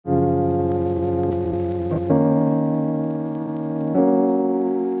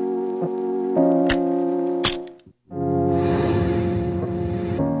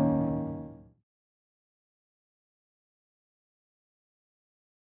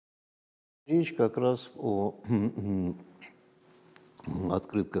Речь как раз о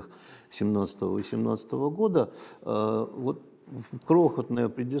открытках 17-18 года. Вот крохотное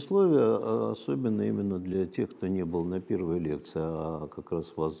предисловие, особенно именно для тех, кто не был на первой лекции, а как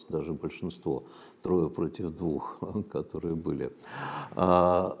раз вас даже большинство, 3 против 2, которые были.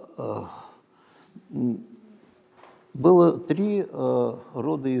 Было 3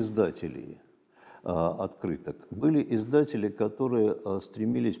 рода издателей открыток. Были издатели, которые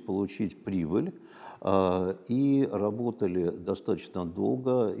стремились получить прибыль и работали достаточно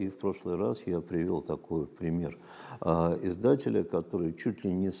долго. И в прошлый раз я привел такой пример издателя, который чуть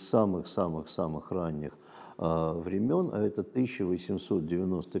ли не с самых-самых-самых ранних времен, а это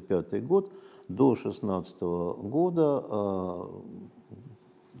 1895 год, до 16 года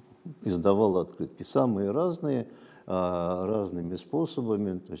издавал открытки. Самые разные, разными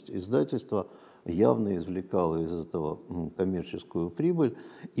способами. То есть издательство явно извлекало из этого коммерческую прибыль,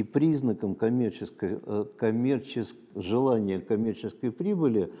 и признаком желания коммерческой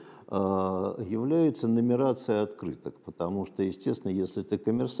прибыли является нумерация открыток, потому что, естественно, если ты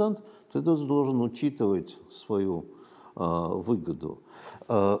коммерсант, то ты должен учитывать свою выгоду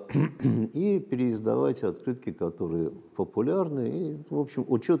и переиздавать открытки, которые популярны, и, в общем,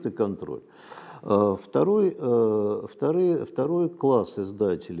 учет и контроль. Второй класс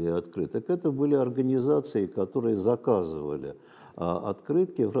издателей открыток – это были организации, которые заказывали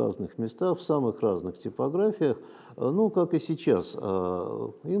открытки в разных местах, в самых разных типографиях. Ну, как и сейчас,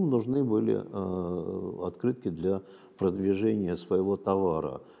 им нужны были открытки для продвижения своего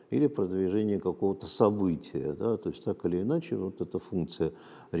товара или продвижения какого-то события. Да? То есть, так или иначе, вот эта функция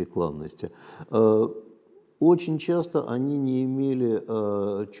рекламности. Очень часто они не имели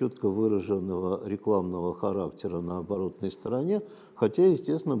четко выраженного рекламного характера на оборотной стороне, хотя,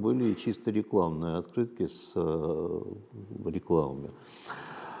 естественно, были и чисто рекламные открытки с рекламами.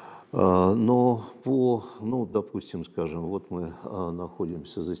 Но допустим, скажем, вот мы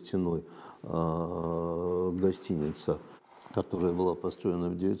находимся за стеной гостиницы, которая была построена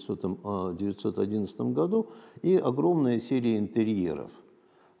в 1911 году, и огромная серия интерьеров.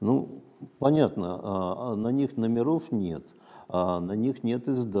 Ну, понятно, на них номеров нет, на них нет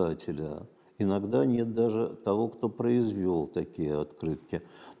издателя, иногда нет даже того, кто произвел такие открытки.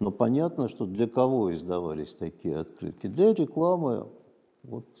 Но понятно, что для кого издавались такие открытки? Для рекламы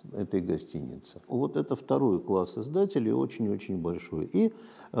вот этой гостиницы. Вот это второй класс издателей, очень-очень большой. И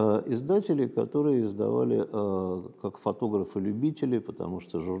издатели, которые издавали как фотографы-любители, потому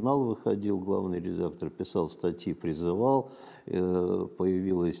что журнал выходил, главный редактор писал статьи, призывал,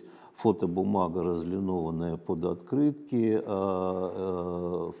 появилась фотобумага, разлинованная под открытки,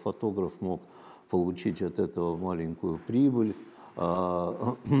 фотограф мог получить от этого маленькую прибыль,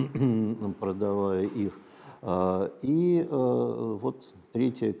 продавая их. И вот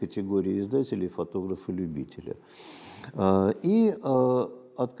третья категория издателей – фотографы-любители. И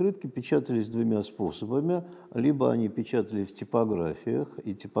открытки печатались 2 способами. Либо они печатались в типографиях,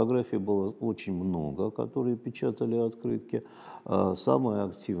 и типографий было очень много, которые печатали открытки. Самая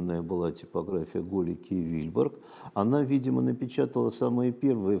активная была типография Голики и Вильборг. Она, видимо, напечатала самые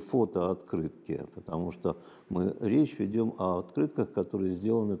первые фотооткрытки, потому что мы речь ведем о открытках, которые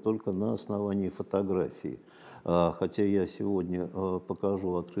сделаны только на основании фотографий. Хотя я сегодня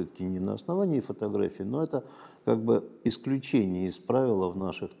покажу открытки не на основании фотографий, но это как бы исключение из правила в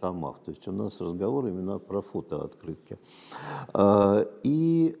наших томах. То есть у нас разговор именно про фотооткрытки.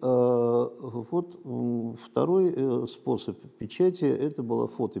 И вот второй способ печати – это была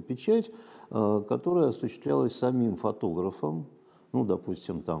фотопечать, которая осуществлялась самим фотографом. Ну,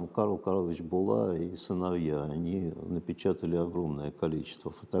 допустим, там Карл Карлович Була и сыновья, они напечатали огромное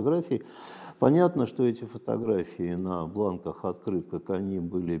количество фотографий. Понятно, что эти фотографии на бланках открыток, они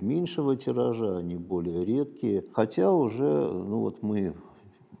были меньшего тиража, они более редкие. Хотя уже, ну вот мы,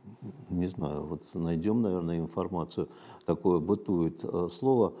 не знаю, вот найдем, наверное, информацию, такое бытует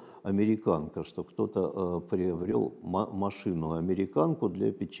слово «американка», что кто-то приобрел машину-американку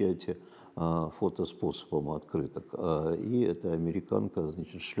для печати фотоспособом открыток. И эта американка,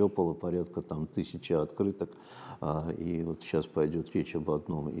 значит, шлепала порядка там 1000 открыток. И вот сейчас пойдет речь об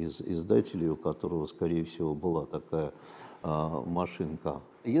одном из издателей, у которого, скорее всего, была такая машинка.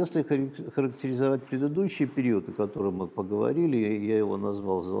 Если характеризовать предыдущий период, о котором мы поговорили, я его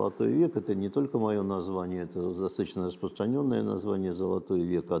назвал «Золотой век». Это не только мое название, это достаточно распространенное название «Золотой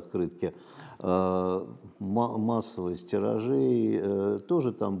век» открытки. Массовость тиражей,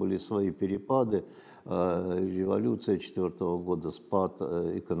 тоже там были свои перепады. Революция 4-го года, спад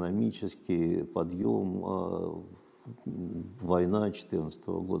экономический, подъем война 2014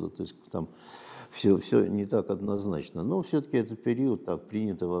 года, то есть там все не так однозначно. Но все-таки этот период так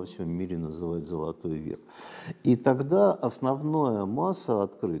принято во всем мире называть «золотой век». И тогда основная масса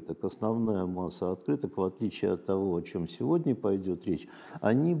открыток, в отличие от того, о чем сегодня пойдет речь,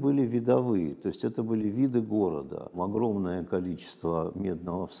 они были видовые, то есть это были виды города. Огромное количество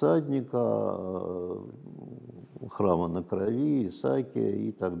медного всадника, храма на крови, Исаакия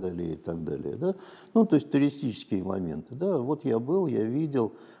и так далее, и так далее. Да? Ну, то есть туристические моменты. Да? Вот я был, я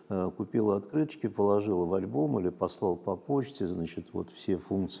видел, купил открыточки, положил в альбом или послал по почте, значит, вот все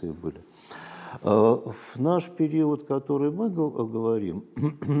функции были. В наш период, который мы говорим,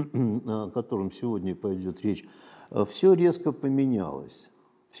 о котором сегодня пойдет речь, все резко поменялось.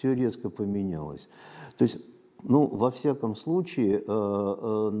 Все резко поменялось. То есть, ну, во всяком случае,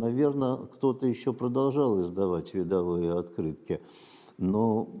 наверное, кто-то еще продолжал издавать видовые открытки,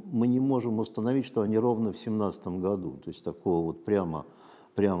 но мы не можем установить, что они ровно в 17 году. То есть такого вот прямо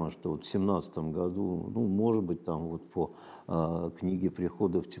что вот в 17 году, ну, может быть, там вот по книге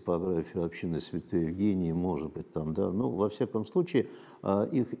прихода в типографию общины Святой Евгении, может быть, там, да, но во всяком случае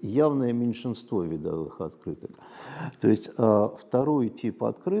их явное меньшинство видовых открыток. То есть второй тип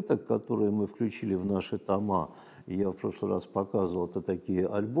открыток, которые мы включили в наши тома, я в прошлый раз показывал, это такие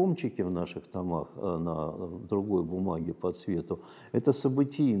альбомчики в наших томах на другой бумаге по цвету. Это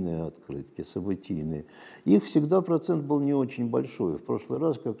событийные открытки, событийные. Их всегда процент был не очень большой. В прошлый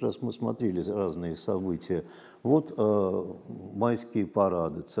раз как раз мы смотрели разные события. Вот майские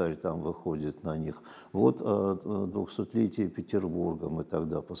парады, царь там выходит на них. Вот 200-летие Петербурга мы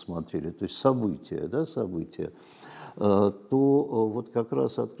тогда посмотрели. То есть события, да, события. То вот как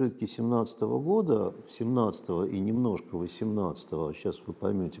раз открытки 17 года, 17 и немножко 18, сейчас вы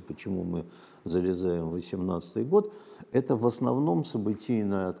поймете, почему мы залезаем в 18 год, это в основном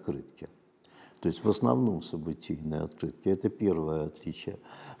событийные открытки. То есть в основном событийные открытки. Это первое отличие.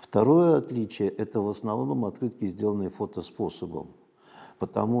 Второе отличие – это в основном открытки, сделанные фотоспособом.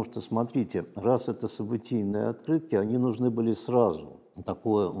 Потому что, смотрите, раз это событийные открытки, они нужны были сразу.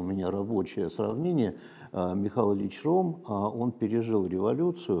 Такое у меня рабочее сравнение. Михаил Ильич Ром, он пережил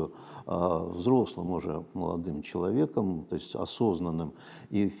революцию взрослым уже молодым человеком, то есть осознанным.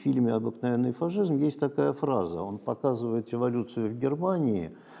 И в фильме «Обыкновенный фашизм» есть такая фраза. Он показывает революцию в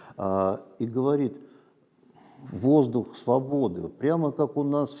Германии и говорит: «Воздух свободы», прямо как у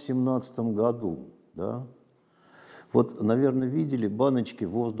нас в 17 году. Да? Вот, наверное, видели баночки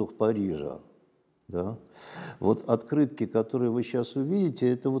 «Воздух Парижа». Да? Вот открытки, которые вы сейчас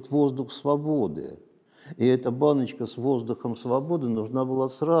увидите, это вот воздух свободы. И эта баночка с воздухом свободы нужна была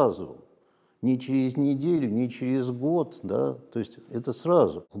сразу. Не через неделю, не через год, да? То есть это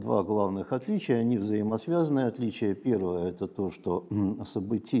сразу. Два главных отличия, они взаимосвязанные отличия. Первое – это то, что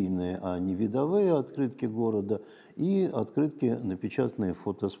событийные, а не видовые открытки города, и открытки, напечатанные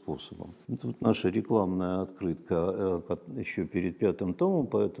фотоспособом. Тут наша рекламная открытка еще перед 5-м томом,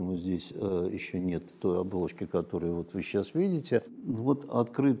 поэтому здесь еще нет той обложки, которую вот вы сейчас видите. Вот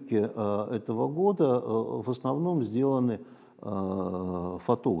открытки этого года в основном сделаны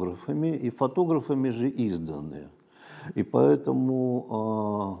фотографами, и фотографами же изданные. И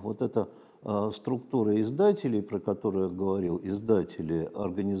поэтому вот эта структура издателей, про которую я говорил, издатели,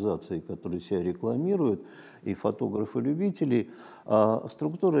 организации, которые себя рекламируют, и фотографы-любители,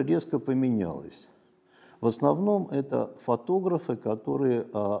 структура резко поменялась. В основном это фотографы, которые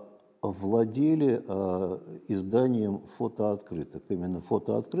владели изданием фотооткрыток, именно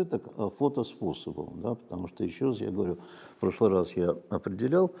фотооткрыток фотоспособом, да, потому что, еще раз я говорю, в прошлый раз я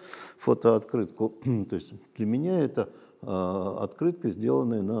определял фотооткрытку, то есть для меня это открытка,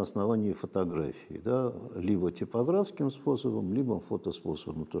 сделанная на основании фотографии, да, либо типографским способом, либо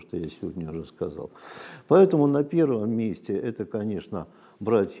фотоспособом, то, что я сегодня уже сказал. Поэтому на первом месте это, конечно,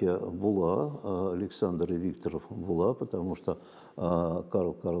 братья Була, Александр и Виктор Була, потому что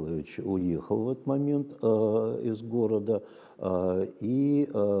Карл Карлович уехал в этот момент из города, и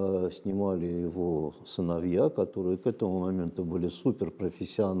снимали его сыновья, которые к этому моменту были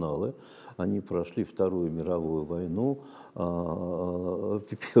суперпрофессионалы. Они прошли Вторую мировую войну, Первую,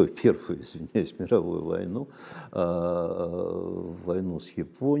 извиняюсь, мировую войну, войну с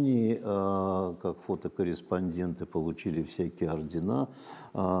Японией, как фотокорреспонденты получили всякие ордена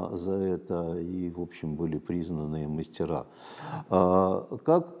за это и, в общем, были признанные мастера.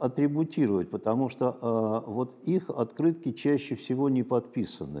 Как атрибутировать? Потому что вот их открытки чаще всего не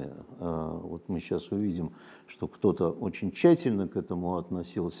подписаны. Вот мы сейчас увидим, что кто-то очень тщательно к этому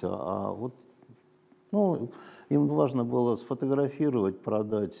относился, а вот, ну, им важно было сфотографировать,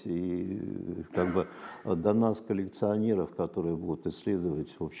 продать, и как бы до нас, коллекционеров, которые будут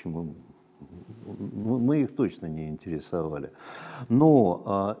исследовать, в общем, им мы их точно не интересовали.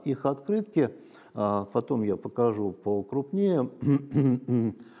 Но их открытки, потом я покажу покрупнее,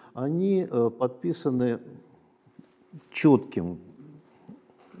 они подписаны четким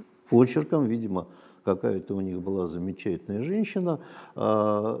почерком, видимо, какая-то у них была замечательная женщина.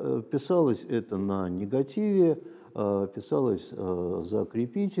 Писалось это на негативе, писалось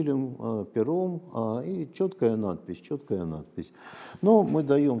закрепителем, пером, и четкая надпись, четкая надпись. Но мы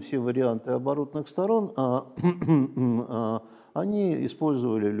даем все варианты оборотных сторон, они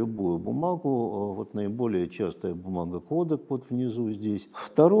использовали любую бумагу, вот наиболее частая бумага кодек, вот внизу здесь.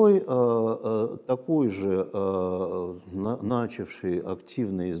 Второй, такой же, начавший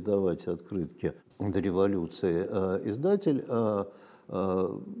активно издавать открытки до революции издатель,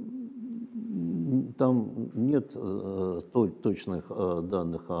 там нет точных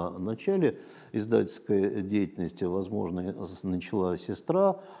данных о начале издательской деятельности. Возможно, начала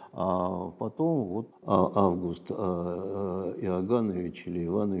сестра, а потом вот Август Иоганнович или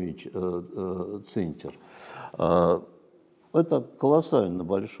Иванович Центер. Это колоссально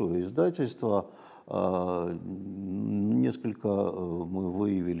большое издательство. Несколько мы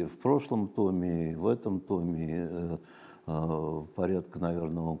выявили в прошлом томе, в этом томе. Порядка,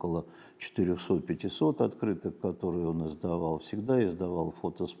 наверное, около 400-500 открыток, которые он издавал. Всегда издавал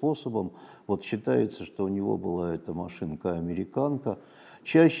фотоспособом. Вот считается, что у него была эта машинка-американка.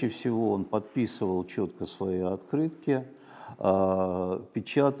 Чаще всего он подписывал четко свои открытки,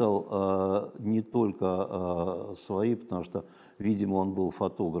 печатал не только свои, потому что, видимо, он был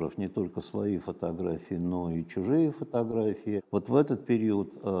фотограф, не только свои фотографии, но и чужие фотографии. Вот в этот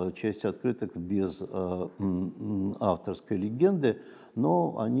период часть открыток без авторской легенды,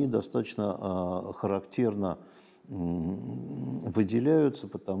 но они достаточно характерно выделяются,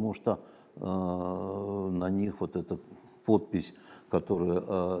 потому что на них вот эта подпись,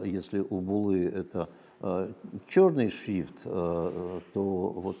 которая, если у Булы это черный шрифт, то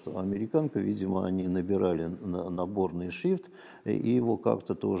вот американка, видимо, они набирали наборный шрифт, и его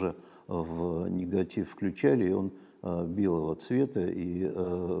как-то тоже в негатив включали, и он белого цвета, и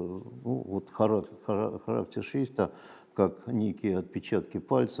вот характер шрифта, как некие отпечатки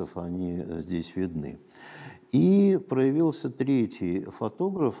пальцев, они здесь видны. И проявился третий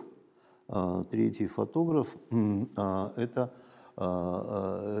фотограф, это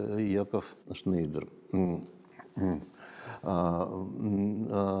Яков Шнейдер.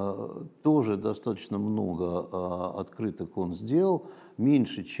 Тоже достаточно много открыток он сделал,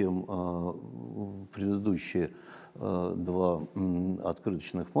 меньше, чем предыдущие два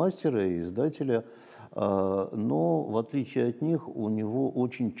открыточных мастера и издателя, но в отличие от них у него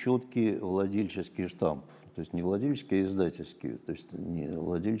очень четкий владельческий штамп. То есть не владельческий, а издательский. То есть не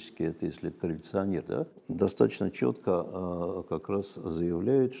владельческий, это если коллекционер, да? Достаточно четко как раз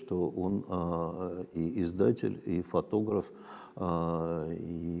заявляет, что он и издатель, и фотограф,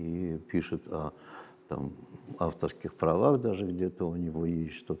 и пишет о там, авторских правах, даже где-то у него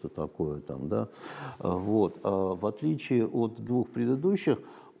есть что-то такое там, да. Вот. В отличие от двух предыдущих,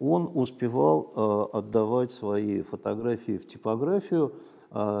 он успевал отдавать свои фотографии в типографию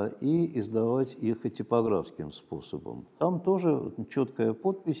и издавать их и типографским способом. Там тоже четкая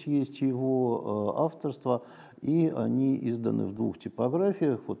подпись есть его авторства, и они изданы в двух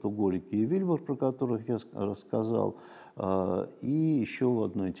типографиях, вот Уголики и Вильбор, про которых я рассказал, и еще в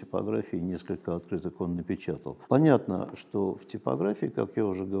одной типографии несколько открыток он напечатал. Понятно, что в типографии, как я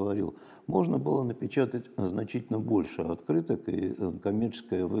уже говорил, можно было напечатать значительно больше открыток, и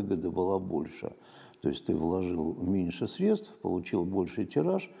коммерческая выгода была больше. То есть ты вложил меньше средств, получил больший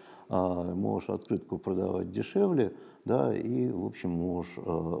тираж, можешь открытку продавать дешевле, да, и, в общем, можешь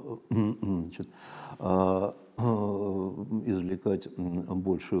извлекать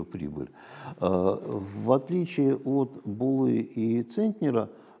большую прибыль. В отличие от Булы и Центнера,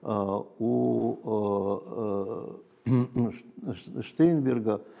 у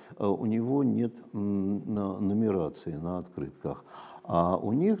Штейнберга у него нет нумерации на открытках. А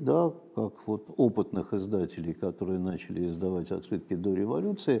у них, да, как вот опытных издателей, которые начали издавать открытки до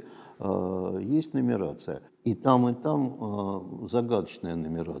революции, есть нумерация. И там загадочная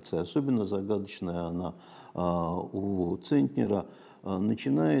нумерация. Особенно загадочная она у Центнера.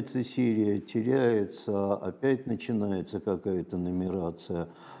 Начинается серия, теряется, опять начинается какая-то нумерация.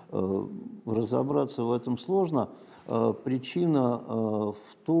 Разобраться в этом сложно. Причина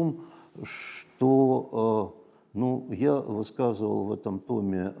в том, что... я высказывал в этом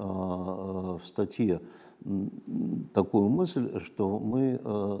томе в статье такую мысль, что мы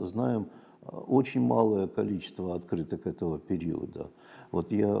знаем очень малое количество открыток этого периода.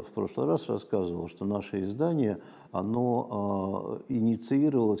 Вот я в прошлый раз рассказывал, что наше издание, оно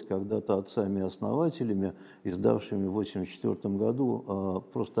инициировалось когда-то отцами-основателями, издавшими в 1984 году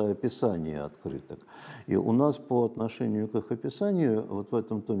просто описание открыток. И у нас по отношению к их описанию вот в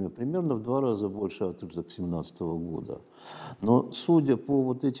этом томе примерно в 2 раза больше открыток 2017 года. Но судя по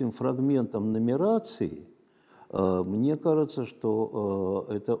вот этим фрагментам нумерации, мне кажется, что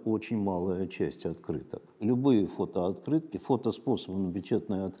это очень малая часть открыток. Любые фотооткрытки, фотоспособы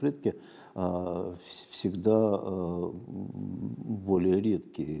напечатанные открытки всегда более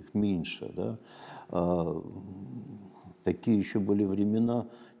редкие, их меньше. Да? Такие еще были времена,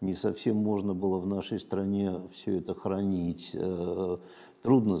 не совсем можно было в нашей стране все это хранить.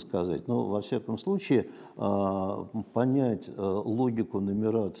 Трудно сказать, но во всяком случае понять логику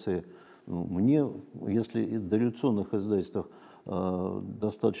нумерации мне, если в дореволюционных издательствах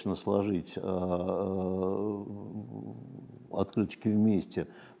достаточно сложить открыточки вместе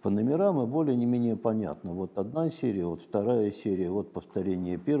по номерам, и более не менее понятно. Вот одна серия, вот вторая серия, вот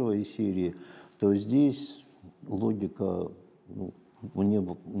повторение первой серии, то здесь логика мне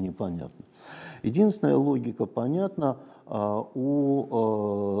непонятна. Единственная логика понятна.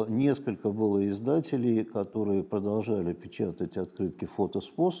 У несколько было издателей, которые продолжали печатать открытки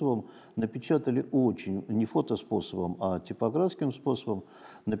фотоспособом, напечатали очень, не фотоспособом, а типографским способом,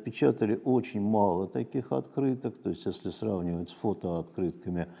 напечатали очень мало таких открыток, то есть если сравнивать с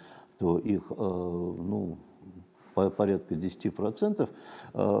фотооткрытками, то их, порядка 10%,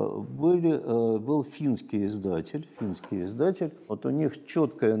 был финский издатель. Вот у них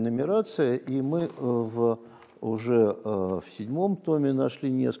четкая нумерация, и мы уже в 7-м томе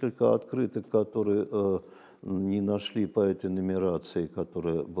нашли несколько открыток, которые не нашли по этой нумерации,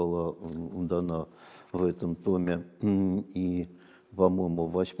 которая была дана в этом томе. И, по-моему,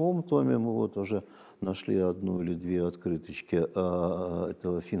 в 8-м томе мы вот уже нашли 1 или 2 открыточки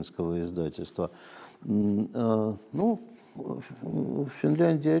этого финского издательства.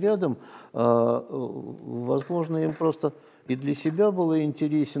 Финляндия рядом, возможно, им просто и для себя было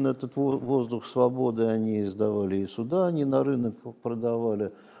интересен этот воздух свободы, они издавали и сюда, они на рынок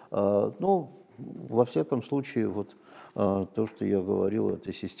продавали. Во всяком случае, вот то, что я говорил,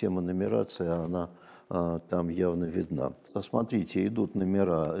 эта система нумерации, она там явно видна. Смотрите, идут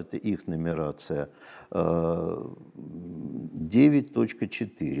номера, это их нумерация.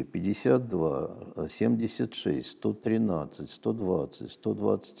 9.4, 52, 76, 113, 120,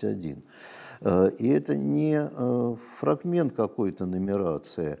 121. И это не фрагмент какой-то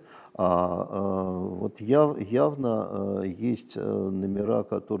нумерации, вот явно есть номера,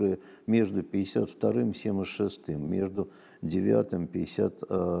 которые между 52-м и 76-м, между 9-м и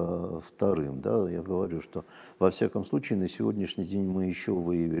 52-м. Да, я говорю, что во всяком случае на сегодняшний день мы еще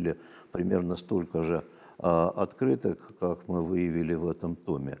выявили примерно столько же открыток, как мы выявили в этом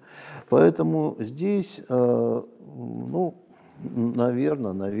томе. Поэтому здесь,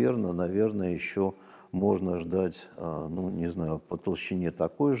 наверное, еще можно ждать, не знаю, по толщине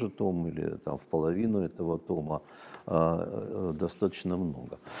такой же том или там в половину этого тома достаточно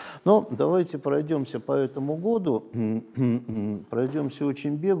много. Но давайте пройдемся по этому году, пройдемся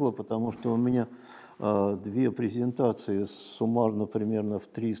очень бегло, потому что у меня 2 презентации суммарно примерно в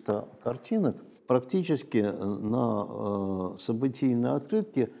 300 картинок. Практически на событийной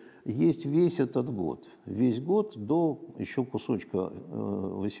открытке есть весь этот год. Весь год до еще кусочка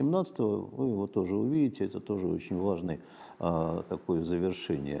 18-го, вы его тоже увидите, это тоже очень важное такое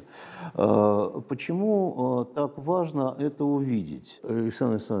завершение. Почему так важно это увидеть?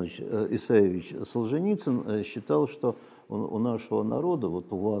 Александр Александрович Исаевич Солженицын считал, что у нашего народа,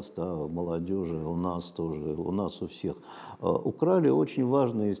 вот у вас, да, молодежи, у нас тоже, у нас у всех, украли очень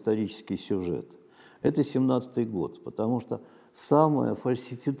важный исторический сюжет. Это 17-й год, потому что самая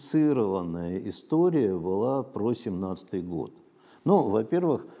фальсифицированная история была про 17-й год.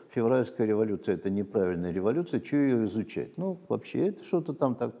 Во-первых, февральская революция – это неправильная революция, что ее изучать? Вообще, это что-то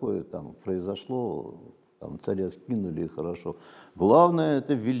там такое там произошло, там царя скинули, и хорошо. Главное –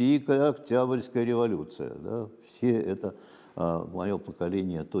 это Великая Октябрьская революция. Да? Все это, мое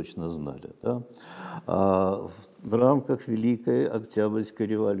поколение точно знали. Да? В рамках Великой Октябрьской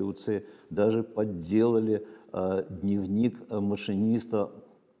революции даже подделали дневник машиниста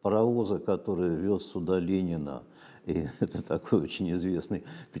паровоза, который вез сюда Ленина. И это такой очень известный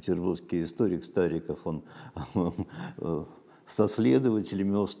петербургский историк Стариков, он со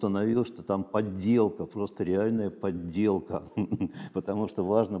следователями установил, что там подделка, просто реальная подделка, потому что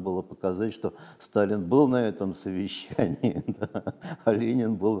важно было показать, что Сталин был на этом совещании, да, а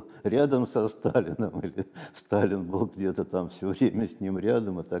Ленин был рядом со Сталином, или Сталин был где-то там все время с ним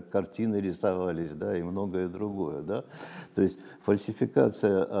рядом, и так картины рисовались, да, и многое другое. Да. То есть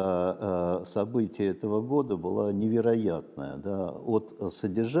фальсификация событий этого года была невероятная, да, от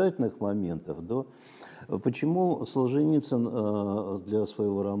содержательных моментов до... Почему Солженицын для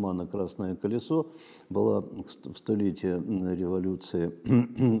своего романа «Красное колесо» была в столетие революции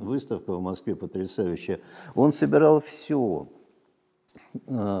выставка в Москве потрясающая? Он собирал все,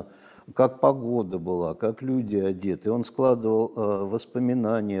 как погода была, как люди одеты. Он складывал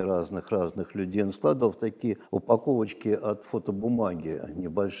воспоминания разных людей. Он складывал в такие упаковочки от фотобумаги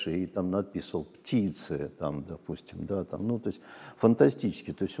небольшие, и там надписывал «птицы», там, допустим, да, там, ну, то есть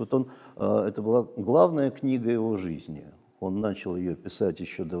фантастически. То есть вот он, это была главная книга его жизни. Он начал ее писать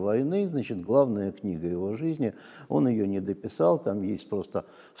еще до войны, значит, главная книга его жизни, он ее не дописал, там есть просто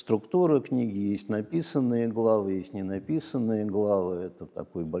структура книги, есть написанные главы, есть ненаписанные главы, это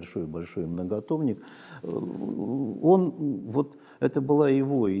такой большой-большой многотомник. Вот это была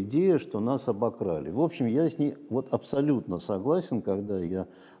его идея, что нас обокрали. В общем, я с ней вот абсолютно согласен, когда я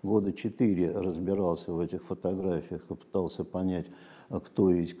года 4 разбирался в этих фотографиях и пытался понять,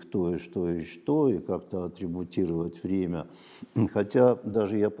 кто есть кто и что есть что, и как-то атрибутировать время. Хотя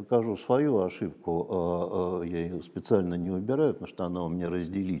даже я покажу свою ошибку, я ее специально не убираю, потому что она у меня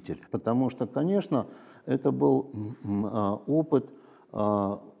разделитель. Потому что, конечно, это был опыт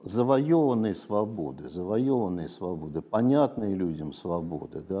завоеванной свободы, понятной людям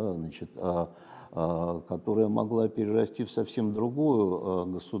свободы, да, значит, которая могла перерасти в совсем другое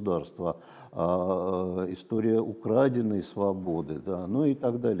государство, история украденной свободы, да, ну и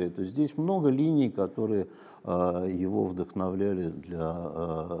так далее. То есть здесь много линий, которые его вдохновляли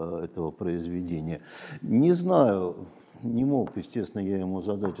для этого произведения. Не знаю, не мог, естественно, я ему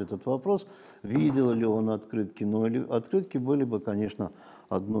задать этот вопрос, видел ли он открытки, но открытки были бы, конечно,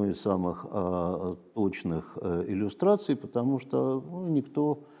 одной из самых точных иллюстраций, потому что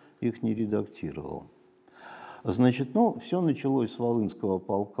никто их не редактировал. Значит, ну, все началось с Волынского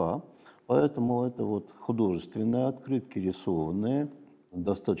полка, поэтому это вот художественные открытки, рисованные,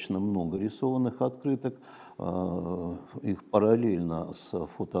 достаточно много рисованных открыток, их параллельно с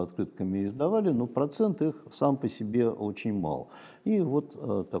фотооткрытками издавали, но процент их сам по себе очень мал. И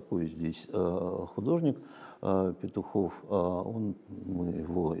вот такой здесь художник Петухов, мы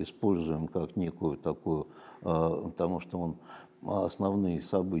его используем как некую такую, потому что он основные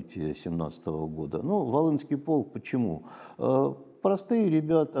события 1917 года. Ну, Волынский полк почему? Простые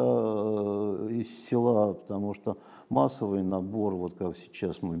ребята из села, потому что массовый набор, вот как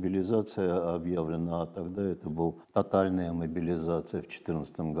сейчас мобилизация объявлена, а тогда это была тотальная мобилизация в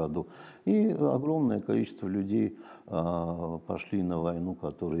 2014 году. И огромное количество людей пошли на войну,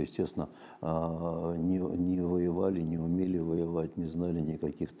 которые, естественно, не воевали, не умели воевать, не знали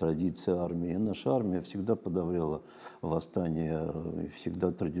никаких традиций армии. И наша армия всегда подавляла восстание,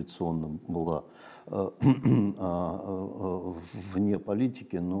 всегда традиционно была вне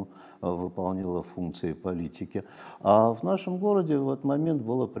политики, но выполняла функции политики. А в нашем городе в этот момент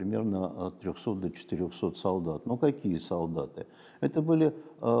было примерно от 300 до 400 солдат. Ну какие солдаты? Это были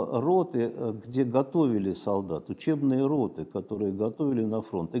роты, где готовили солдат, учебные роты, которые готовили на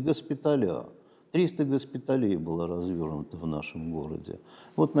фронт, и госпиталя. 300 госпиталей было развернуто в нашем городе.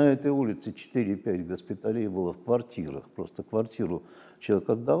 Вот на этой улице 4-5 госпиталей было в квартирах. Просто квартиру человек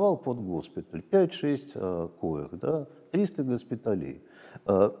отдавал под госпиталь. 5-6 коек, да, 300 госпиталей.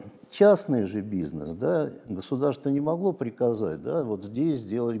 Частный же бизнес, да, государство не могло приказать, да, вот здесь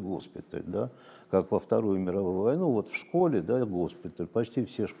сделать госпиталь, да, как во Вторую мировую войну, вот в школе, да, госпиталь. Почти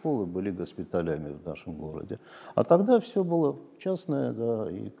все школы были госпиталями в нашем городе. А тогда все было частное,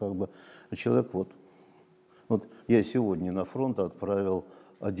 да, и как бы человек вот я сегодня на фронт отправил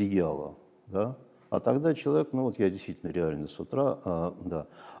одеяло, да, а тогда человек, ну вот я действительно реально с утра, да,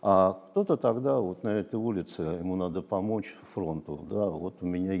 а кто-то тогда вот на этой улице, ему надо помочь фронту, да, вот у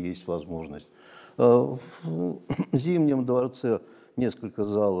меня есть возможность. В Зимнем дворце несколько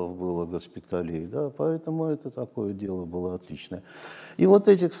залов было госпиталей, да, поэтому это такое дело было отличное. И вот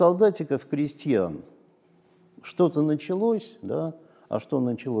этих солдатиков, крестьян, что-то началось, да, а что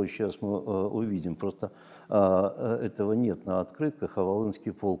началось, сейчас мы увидим, просто этого нет на открытках, а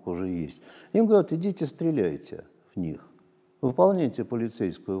Волынский полк уже есть. Им говорят, идите стреляйте в них, выполняйте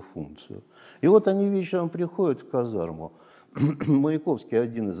полицейскую функцию. И вот они вечером приходят в казарму, Маяковский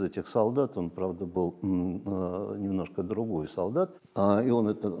один из этих солдат, он, правда, был немножко другой солдат, и он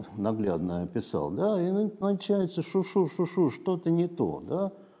это наглядно описал, да, и начинается шу-шу-шу-шу, что-то не то,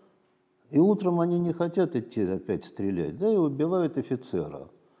 да, и утром они не хотят идти опять стрелять, да, и убивают офицера.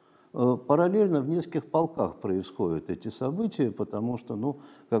 Параллельно в нескольких полках происходят эти события, потому что, ну,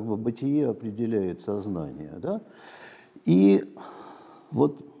 как бы бытие определяет сознание, да, и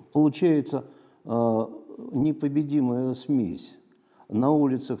вот получается непобедимая смесь. На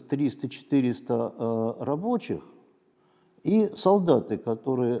улицах 300-400 рабочих и солдаты,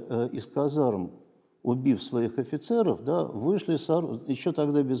 которые из казарм, убив своих офицеров, да, вышли еще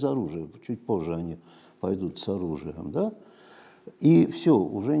тогда без оружия, чуть позже они пойдут с оружием, да, и все,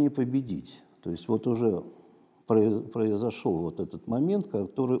 уже не победить. То есть вот уже произошел вот этот момент,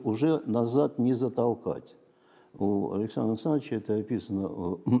 который уже назад не затолкать. У Александра Александровича это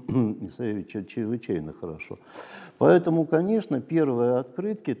описано чрезвычайно хорошо. Поэтому, конечно, первые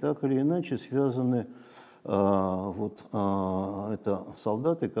открытки так или иначе связаны, это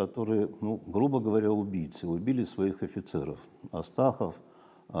солдаты, которые, ну, грубо говоря, убийцы, убили своих офицеров. Астахов,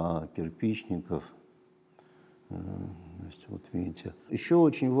 Кирпичников. Вот видите. Еще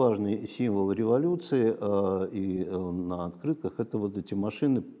очень важный символ революции и на открытках — это вот эти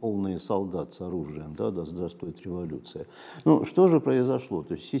машины, полные солдат с оружием, да, да здравствует революция. Ну, что же произошло?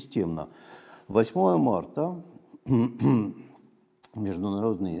 То есть системно. 8 марта,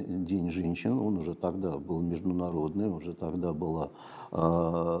 Международный день женщин, он уже тогда был международный, уже тогда была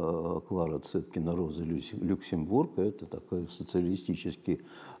Клара Цеткина «Роза Люксембург», это такой социалистический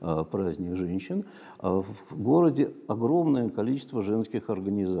праздник женщин. В городе огромное количество женских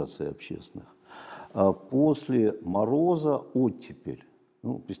организаций общественных. После мороза оттепель.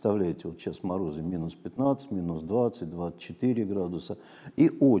 Ну, представляете, вот сейчас морозы минус 15, минус 20, 24 градуса, и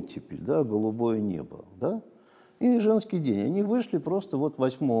оттепель, да, голубое небо, да? И женский день. Они вышли просто вот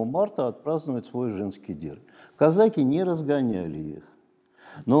 8 марта отпраздновать свой женский день. Казаки не разгоняли их.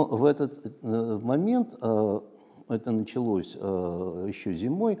 Но в этот момент, это началось еще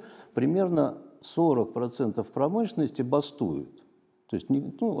зимой, примерно 40% промышленности бастуют. То есть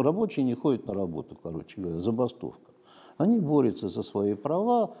ну, рабочие не ходят на работу, короче говоря, забастовка. Они борются за свои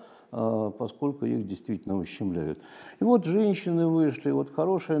права, поскольку их действительно ущемляют. И вот женщины вышли, вот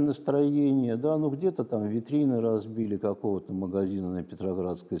хорошее настроение, да, ну где-то там витрины разбили какого-то магазина на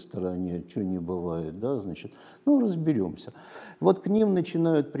Петроградской стороне, что не бывает, да, значит, ну разберемся. Вот к ним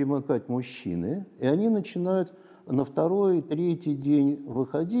начинают примыкать мужчины, и они начинают на второй, третий день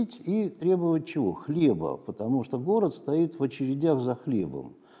выходить и требовать чего? Хлеба, потому что город стоит в очередях за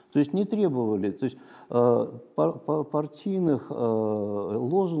хлебом. То есть не требовали, то есть партийных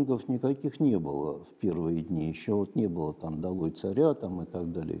лозунгов никаких не было в первые дни, еще вот не было там «Долой царя» там, и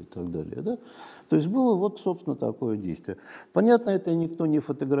так далее, да? То есть было вот, собственно, такое действие. Понятно, это никто не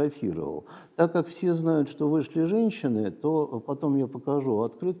фотографировал. Так как все знают, что вышли женщины, то потом я покажу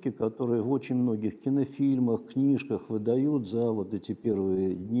открытки, которые в очень многих кинофильмах, книжках выдают за вот эти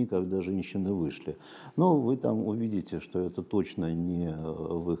первые дни, когда женщины вышли. Но вы там увидите, что это точно не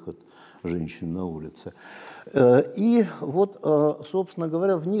выход женщин на улице. И вот, собственно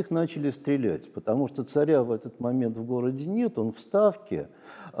говоря, в них начали стрелять, потому что царя в этот момент в городе нет, он в Ставке.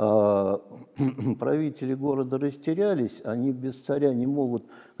 Правители города растерялись, они без царя не могут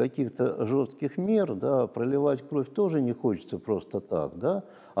каких-то жестких мер, да, проливать кровь тоже не хочется просто так, да,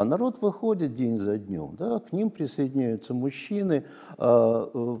 а народ выходит день за днем, да, к ним присоединяются мужчины,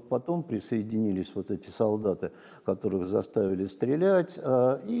 потом присоединились вот эти солдаты, которых заставили стрелять,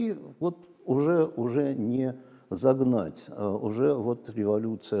 и вот уже не загнать. Уже вот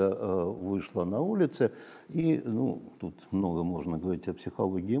революция вышла на улице, и ну, тут много можно говорить о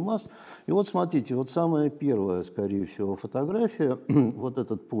психологии масс. И вот смотрите, вот самая первая, скорее всего, фотография, вот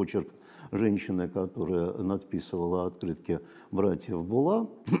этот почерк женщины, которая надписывала открытки братьев Була,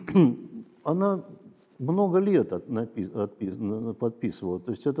 она много лет подписывала.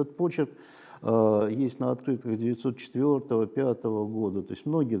 То есть этот почерк есть на открытках 1904-1905 года, то есть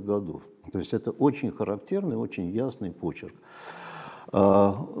многих годов. То есть это очень характерный, очень ясный почерк.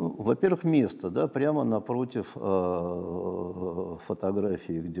 Во-первых, место, да, прямо напротив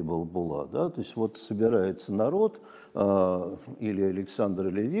фотографии, где был Була, да, то есть вот собирается народ, или Александр,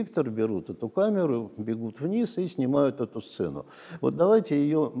 или Виктор берут эту камеру, бегут вниз и снимают эту сцену. Вот давайте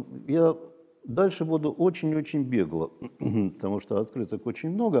ее, я дальше буду очень-очень бегло, потому что открыток очень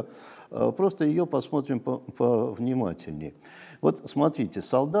много, просто ее посмотрим повнимательнее. Вот смотрите,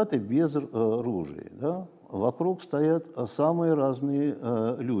 солдаты без ружей, да? вокруг стоят самые разные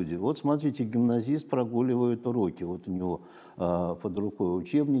люди. Вот смотрите, гимназист прогуливает уроки, вот у него под рукой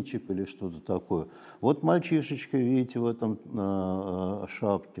учебничек или что-то такое. Вот мальчишечка, видите, в этом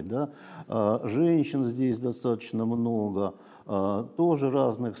шапке, да? Женщин здесь достаточно много, тоже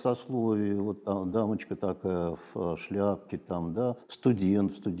разных сословий. Вот там дамочка такая в шляпке, там, да?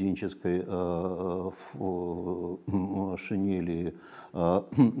 Студент в студенческой шинели. То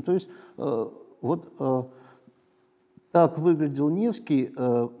есть вот так выглядел Невский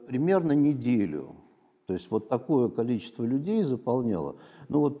примерно неделю. То есть вот такое количество людей заполняло.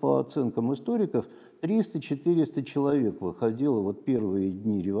 Ну вот по оценкам историков 300-400 человек выходило, вот первые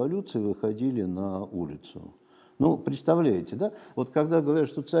дни революции выходили на улицу. Ну, представляете, да? Вот когда говорят,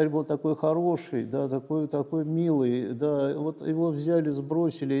 что царь был такой хороший, да, такой милый, да, вот его взяли,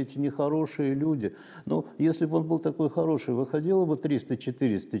 сбросили эти нехорошие люди. Ну, если бы он был такой хороший, выходило бы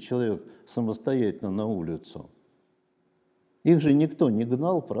 300-400 человек самостоятельно на улицу. Их же никто не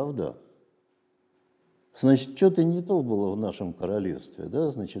гнал, правда? Значит, что-то не то было в нашем королевстве, да,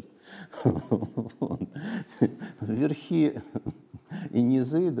 значит, верхи и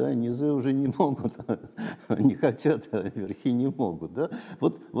низы, да, низы уже не могут, не хотят, а верхи не могут, да.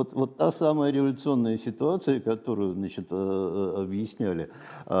 Вот та самая революционная ситуация, которую, значит, объясняли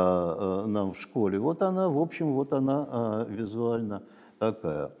нам в школе, вот она, в общем, вот она визуально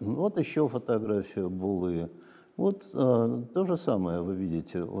такая. Вот еще фотография Булы. Вот то же самое вы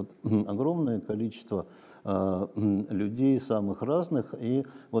видите, вот огромное количество людей самых разных, и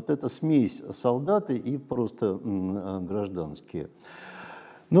вот эта смесь солдаты и просто гражданские.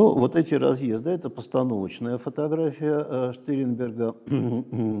 Ну, вот эти разъезды, это постановочная фотография Штирнберга,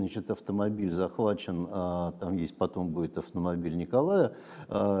 значит, автомобиль захвачен, там есть, потом будет автомобиль Николая,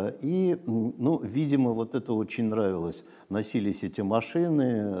 и, ну, видимо, вот это очень нравилось, носились эти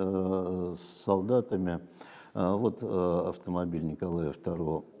машины с солдатами. Вот автомобиль Николая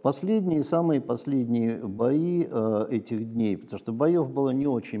II. Последние, самые последние бои этих дней, потому что боев было не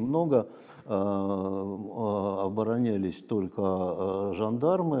очень много, оборонялись только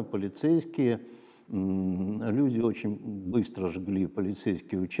жандармы, полицейские. Люди очень быстро жгли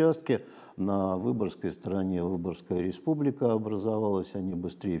полицейские участки. На Выборгской стороне Выборгская республика образовалась, они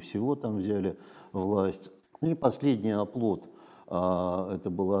быстрее всего там взяли власть. И последний оплот. Это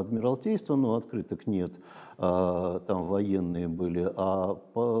было Адмиралтейство, но открыток нет, там военные были, а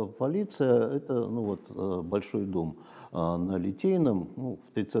полиция – это, ну вот, Большой дом на Литейном. Ну,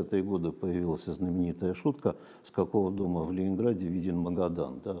 в 30-е годы появилась знаменитая шутка, с какого дома в Ленинграде виден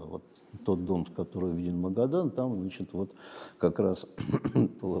Магадан. Да, вот тот дом, с которого виден Магадан, там, значит, вот как раз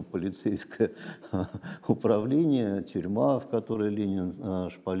было полицейское управление, тюрьма, в которой Ленин,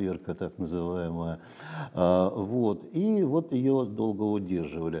 шпалерка так называемая, вот, и вот ее долго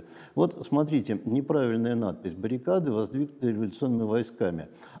удерживали. Вот смотрите, неправильная надпись: баррикады воздвигнуты революционными войсками,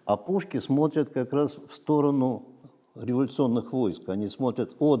 а пушки смотрят как раз в сторону революционных войск, они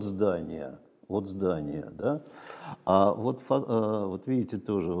смотрят от здания, да. А вот видите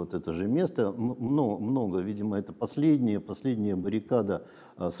тоже вот это же место, много, видимо, это последняя баррикада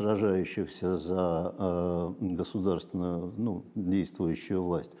сражающихся за государственную, ну, действующую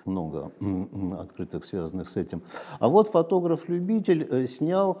власть. Много открыток, связанных с этим. А вот фотограф-любитель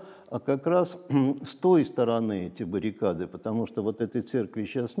снял как раз с той стороны эти баррикады, потому что вот этой церкви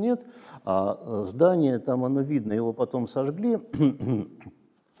сейчас нет, а здание там оно видно, его потом сожгли.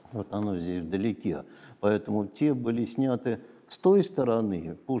 Вот оно здесь вдалеке. Поэтому те были сняты с той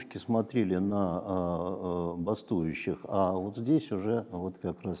стороны, пушки смотрели на бастующих, а вот здесь уже вот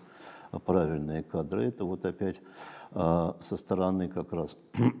как раз правильные кадры. Это вот опять со стороны как раз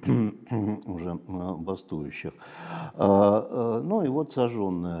уже бастующих. Ну и вот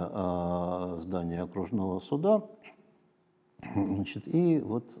сожженное здание окружного суда. Значит, и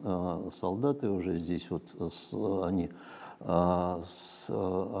вот солдаты уже здесь вот они с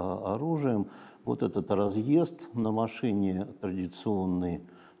оружием, вот этот разъезд на машине традиционный,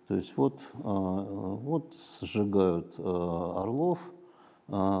 то есть вот сжигают Орлов,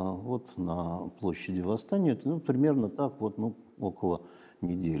 вот на площади Восстания, ну, примерно так вот, ну, около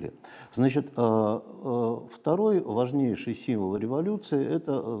недели. Значит, второй важнейший символ революции –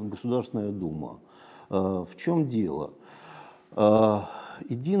 это Государственная Дума. В чем дело?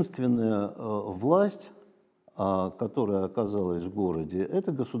 Единственная власть, которая оказалась в городе,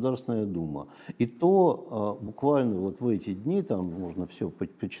 это Государственная Дума. И то буквально вот в эти дни, там можно все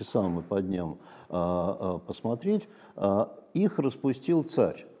по часам и по дням посмотреть, их распустил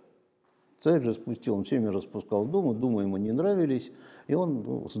царь. Царь распустил, он всеми распускал думы, думы ему не нравились, и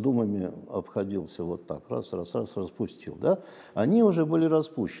он с думами обходился вот так, раз, распустил. Да? Они уже были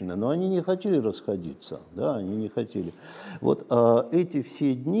распущены, но они не хотели расходиться, да, они не хотели. Вот эти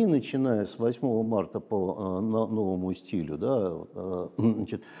все дни, начиная с 8 марта по новому стилю, да,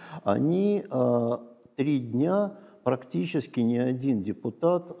 значит, они 3 дня практически ни один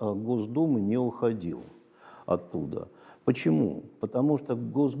депутат Госдумы не уходил оттуда. Почему? Потому что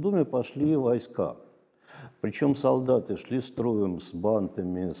к Госдуме пошли войска. Причем солдаты шли строем с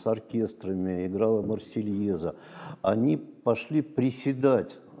бантами, с оркестрами, играла Марсельеза. Они пошли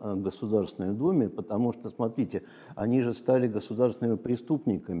приседать Государственной Думе, потому что, смотрите, они же стали государственными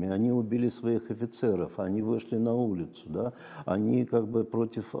преступниками, они убили своих офицеров, они вышли на улицу, да? Они как бы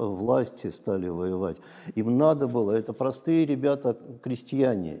против власти стали воевать. Им надо было, это простые ребята,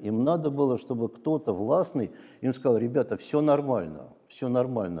 крестьяне, им надо было, чтобы кто-то властный им сказал: ребята, все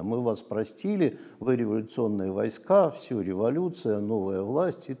нормально, мы вас простили, вы революционные войска, все, революция, новая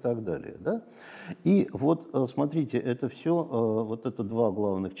власть и так далее. Да? И вот смотрите, это все, вот это 2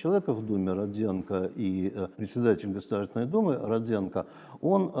 главных человека в Думе, Родзянко и председатель Государственной Думы, Родзянко,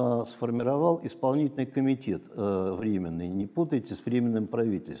 он сформировал исполнительный комитет временный, не путайте с временным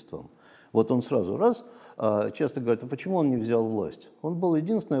правительством. Вот он сразу раз, часто говорят: а почему он не взял власть? Он был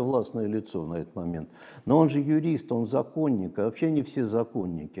единственное властное лицо на этот момент. Но он же юрист, он законник, а вообще не все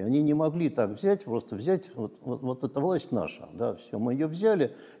законники. Они не могли так взять, просто взять, вот эта власть наша, да, все, мы ее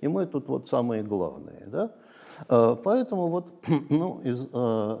взяли, и мы тут вот самые главные, да. Поэтому вот, ну, из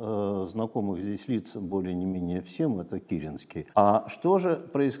знакомых здесь лиц более-не-менее всем это Киринский. А что же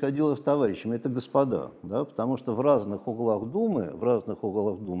происходило с товарищами? Это господа, да, потому что в разных углах Думы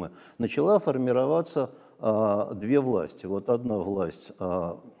начала формироваться 2 власти. Вот одна власть,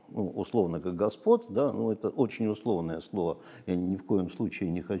 ну, условно как господ, да, ну, это очень условное слово, я ни в коем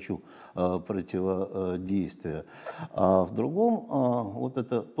случае не хочу противодействия. А в другом вот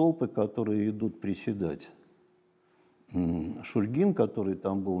это толпы, которые идут приседать. Шульгин, который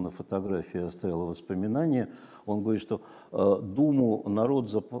там был на фотографии, оставил воспоминания, он говорит, что Думу народ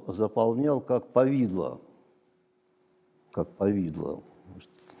заполнял как повидло. Как повидло.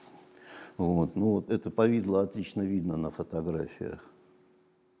 Вот. Ну, вот это повидло отлично видно на фотографиях.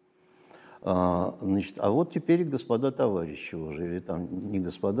 Значит, а вот теперь господа товарищи уже, или там не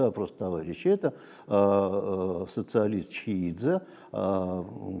господа, а просто товарищи. Это социалист Чиидзе,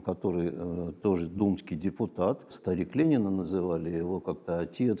 который тоже думский депутат. Старик Ленина называли его как-то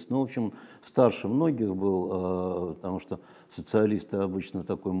отец. Ну, в общем, старше многих был, потому что социалисты обычно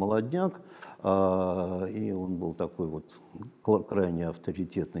такой молодняк, и он был такой вот крайне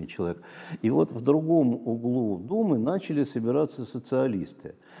авторитетный человек. И вот в другом углу Думы начали собираться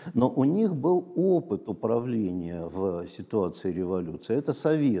социалисты. Но у них был опыт управления в ситуации революции, это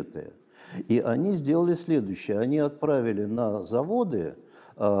советы. И они сделали следующее, они отправили на заводы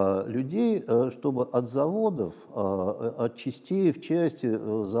людей, чтобы от заводов, от частей в части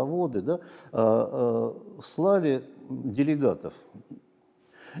заводы, да, слали делегатов.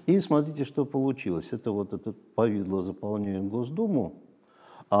 И смотрите, что получилось. Это вот это повидло заполняет Госдуму.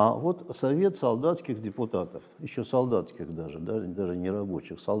 А вот совет солдатских депутатов, еще солдатских даже, да, даже не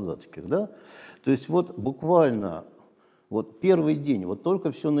рабочих, солдатских, да, то есть вот буквально вот первый день, вот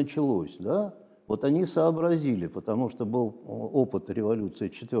только все началось, да, вот они сообразили, потому что был опыт революции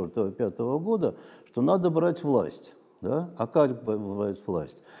 4-5 года, что надо брать власть. Да? А как бывает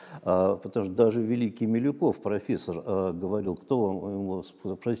власть? Потому что даже великий Милюков, профессор, говорил, кто вам, его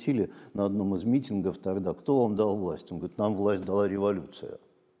спросили на одном из митингов тогда, кто вам дал власть? Он говорит, нам власть дала революция.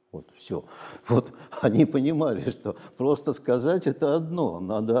 Вот все. Вот они понимали, что просто сказать это одно,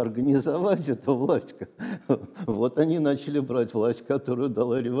 надо организовать эту власть. Вот они начали брать власть, которую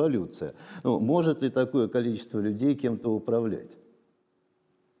дала революция. Ну, может ли такое количество людей кем-то управлять?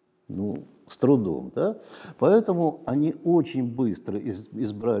 Ну, с трудом, да? Поэтому они очень быстро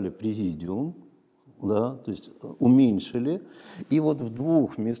избрали президиум, да, то есть уменьшили. И вот в 2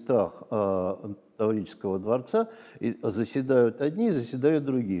 местах Таврического дворца заседают одни, заседают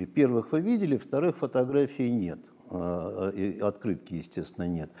другие. Первых вы видели, вторых фотографий нет, и открытки, естественно,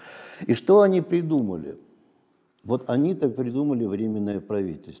 нет. И что они придумали? Вот они-то придумали временное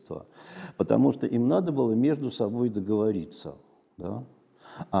правительство, потому что им надо было между собой договориться, да?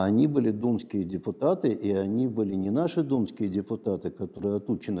 А они были думские депутаты, и они были не наши думские депутаты, которые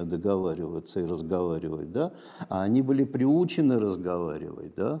отучены договариваться и разговаривать, да? А они были приучены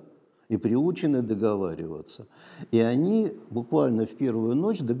разговаривать, да? И приучены договариваться. И они буквально в первую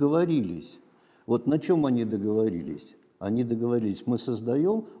ночь договорились. Вот на чем они договорились? Они договорились, мы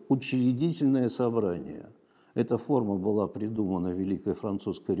создаем учредительное собрание. Эта форма была придумана в Великой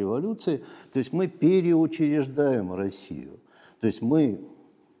Французской революции. То есть мы переучреждаем Россию. То есть мы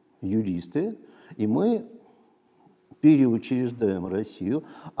юристы, и мы переучреждаем Россию,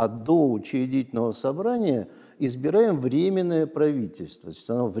 а до учредительного собрания избираем временное правительство. То есть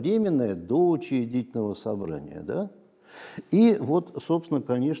оно временное до учредительного собрания. Да? И вот, собственно,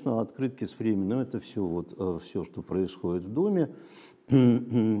 конечно, открытки с временем, это все, вот, все, что происходит в Думе.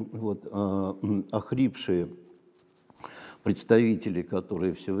 Вот, охрипшие представители,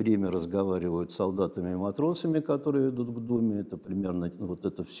 которые все время разговаривают с солдатами и матросами, которые идут к Думе, это примерно вот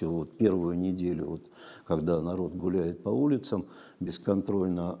это все вот первую неделю, вот, когда народ гуляет по улицам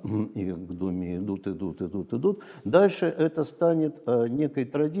бесконтрольно и к Думе идут. Дальше это станет некой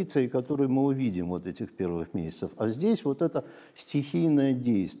традицией, которую мы увидим вот этих первых месяцев. А здесь вот это стихийное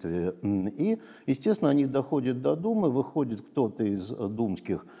действие. И, естественно, они доходят до Думы, выходит кто-то из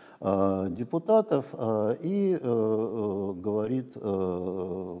думских депутатов и говорит,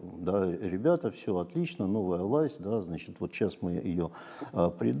 да, ребята, все отлично, новая власть, да, значит, вот сейчас мы ее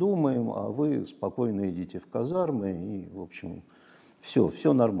придумаем, а вы спокойно идите в казармы и, в общем,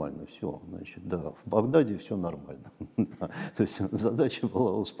 все нормально, все, значит, да, в Багдаде все нормально. То есть задача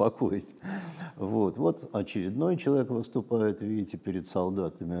была успокоить. Вот очередной человек выступает, видите, перед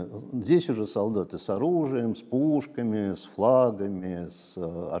солдатами. Здесь уже солдаты с оружием, с пушками, с флагами, с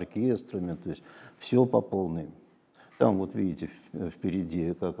оркестрами, то есть все по полной. Там вот видите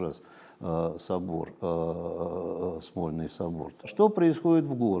впереди как раз собор, Смольный собор. Что происходит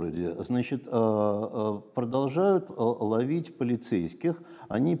в городе? Значит, продолжают ловить полицейских,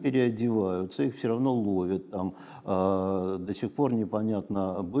 они переодеваются, их все равно ловят. Там до сих пор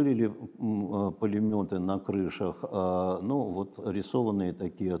непонятно, были ли пулеметы на крышах. Ну, вот рисованные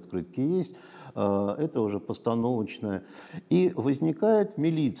такие открытки есть. Это уже постановочное. И возникает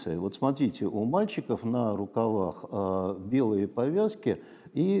милиция. Вот смотрите, у мальчиков на рукавах белые повязки,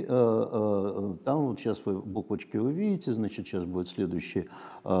 и там вот сейчас вы буквочки увидите, значит, сейчас будет следующая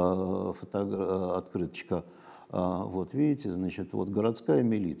открыточка. Вот видите, значит, вот городская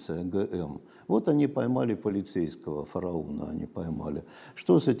милиция, ГМ. Вот они поймали полицейского, фараона они поймали.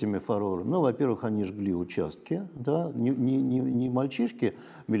 Что с этими фараонами? Ну, во-первых, они жгли участки, да, не мальчишки,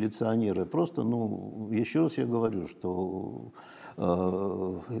 милиционеры, просто, ну, еще раз я говорю, что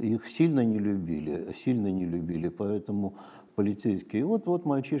их сильно не любили, поэтому полицейские. Вот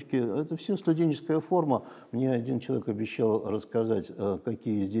мальчишки, это все студенческая форма. Мне один человек обещал рассказать,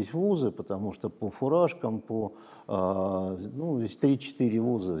 какие здесь вузы, потому что по фуражкам, ну, здесь 3-4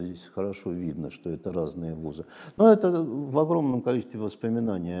 вуза, здесь хорошо видно, что это разные вузы. Но это в огромном количестве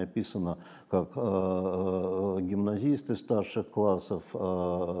воспоминаний описано, как гимназисты старших классов,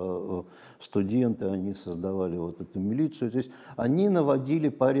 студенты, они создавали вот эту милицию. То есть они наводили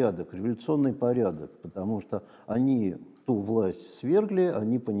порядок, революционный порядок, потому что они ту власть свергли,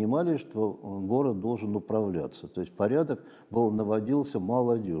 они понимали, что город должен управляться. То есть порядок наводился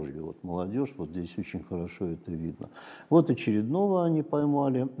молодежью. Вот молодежь, вот здесь очень хорошо это видно. Вот очередного они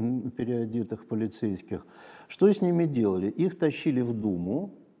поймали, переодетых полицейских. Что с ними делали? Их тащили в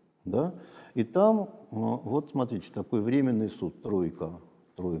Думу, да, и там, вот смотрите, такой временный суд, тройка.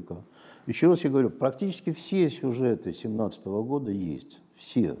 Еще раз я говорю, практически все сюжеты 17 года есть,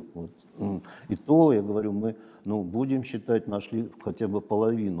 все. Вот. И то, я говорю, мы будем считать, нашли хотя бы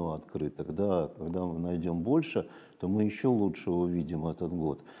половину открыток, да, когда мы найдем больше, то мы еще лучше увидим этот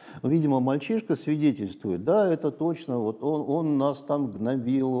год. Видимо, мальчишка свидетельствует, да, это точно, вот он нас там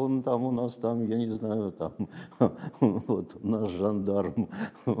гнобил, он там у нас там, я не знаю, там, вот, наш жандарм,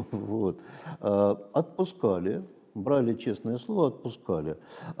 вот. Отпускали. Брали честное слово, отпускали.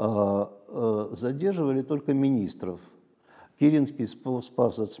 Задерживали только министров. Керенский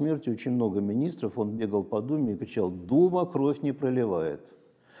спас от смерти очень много министров. Он бегал по Думе и кричал: «Дума кровь не проливает».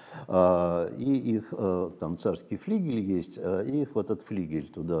 И их, там царский флигель есть, и их в этот флигель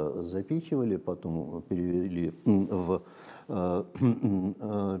туда запихивали, потом перевели в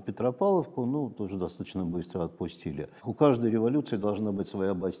Петропавловку, ну, тоже достаточно быстро отпустили. У каждой революции должна быть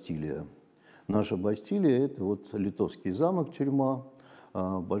своя Бастилия. Наша Бастилия – это вот Литовский замок, тюрьма,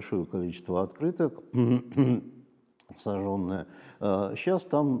 большое количество открыток сожженное. Сейчас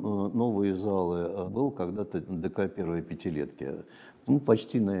там новые залы. Был когда-то ДК первой пятилетки. Ну,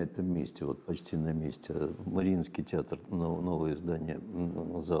 почти на этом месте, вот почти на месте. Мариинский театр, новое здание,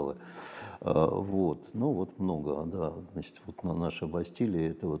 залы. Вот, ну вот много, да. Значит, вот наша Бастилия,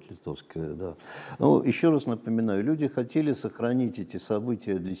 это вот литовская, да. Ну, еще раз напоминаю, люди хотели сохранить эти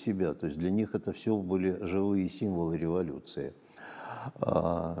события для себя, то есть для них это все были живые символы революции.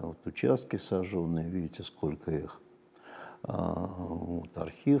 Вот участки сожженные, видите, сколько их. вот,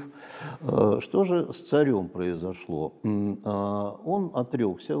 архив. Что же с царем произошло? Он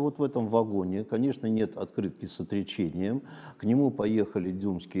отрекся вот в этом вагоне. Конечно, нет открытки с отречением. К нему поехали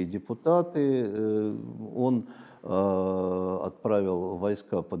думские депутаты. Он отправил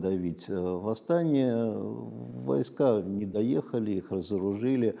войска подавить восстание. Войска не доехали, их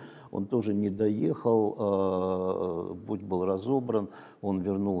разоружили. Он тоже не доехал, путь был разобран. Он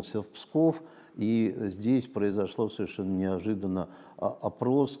вернулся в Псков. И здесь произошло совершенно неожиданно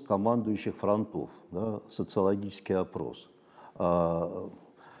опрос командующих фронтов, да, социологический опрос.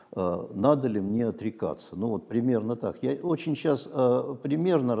 Надо ли мне отрекаться? Ну вот примерно так. Я очень сейчас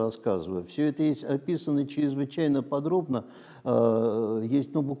примерно рассказываю. Все это есть описано чрезвычайно подробно.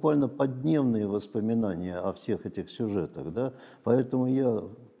 Есть буквально поддневные воспоминания о всех этих сюжетах. Да? Поэтому я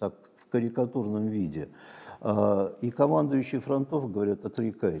так в карикатурном виде. И командующие фронтов говорят: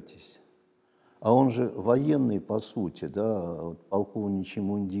 отрекайтесь. А он же военный, по сути, да, полковничьи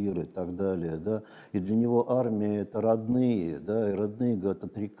мундиры и так далее, да, и для него армия – это родные, да, и родные говорят: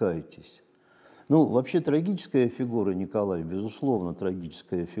 отрекайтесь. Ну, вообще трагическая фигура Николай, безусловно,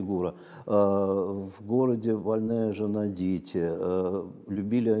 трагическая фигура. В городе больная жена, дети,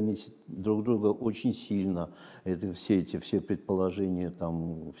 любили они друг друга очень сильно. Это все предположения,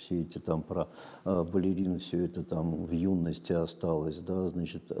 там, все эти там про балерин, все это там в юности осталось, да,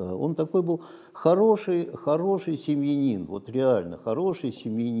 значит, он такой был хороший семьянин, вот реально хороший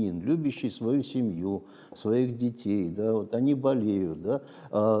семьянин, любящий свою семью, своих детей, да, вот они болеют, да,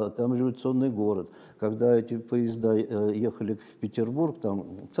 там революционный город. Когда эти поезда ехали в Петербург,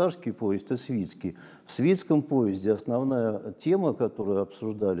 там царский поезд и свитский. В свитском поезде основная тема, которую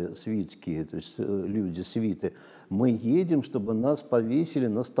обсуждали свитские, то есть люди свиты: мы едем, чтобы нас повесили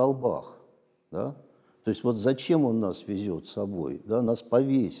на столбах. Да? То есть вот зачем он нас везет с собой? Да? Нас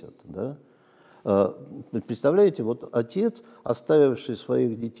повесят. Да? Представляете, вот отец, оставивший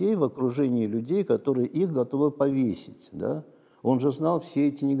своих детей в окружении людей, которые их готовы повесить. Да? Он же знал все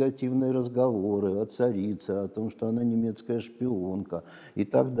эти негативные разговоры о царице, о том, что она немецкая шпионка и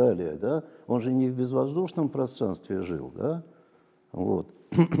так далее. Да? Он же не в безвоздушном пространстве жил. Да? Вот.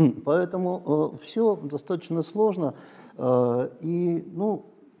 Поэтому все достаточно сложно. И, ну,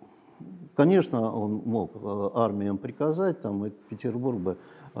 конечно, он мог армиям приказать, там, и Петербург бы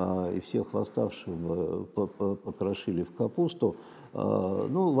и всех восставших бы покрошили в капусту.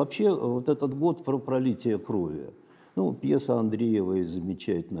 Ну, вообще, вот этот год про пролитие крови. Ну, пьеса Андреевой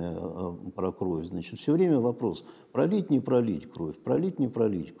замечательная про кровь. Значит, все время вопрос: пролить, не пролить кровь, пролить, не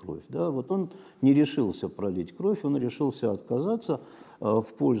пролить кровь. Да? Вот он не решился пролить кровь, он решился отказаться в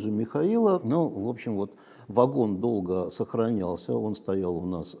пользу Михаила. Ну, в общем, вот вагон долго сохранялся, он стоял у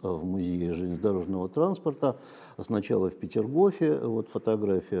нас в музее железнодорожного транспорта, сначала в Петергофе, вот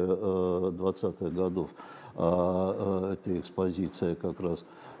фотография 20-х годов, это экспозиция как раз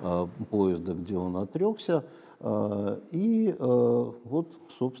поезда, где он отрекся. И вот,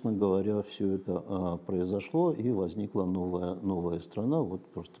 собственно говоря, все это произошло, и возникла новая страна, вот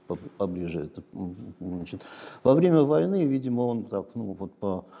просто поближе. Это, значит, во время войны, видимо, он так, ну,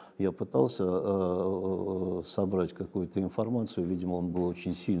 вот я пытался собрать какую-то информацию, видимо, он был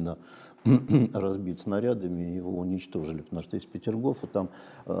очень сильно разбит снарядами, его уничтожили, потому что из Петергофа там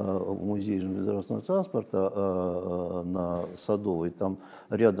музей железнодорожного транспорта на Садовой, там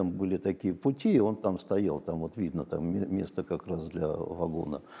рядом были такие пути, и он там стоял, там вот видно, там место как раз для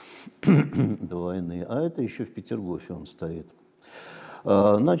вагона до войны, а это еще в Петергофе он стоит.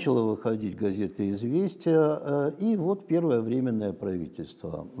 Начало выходить газета «Известия», и вот первое временное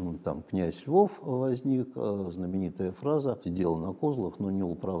правительство. Там князь Львов возник, знаменитая фраза: «Сидел на козлах, но не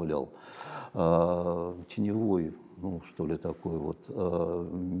управлял». Теневой, ну, что ли, такой вот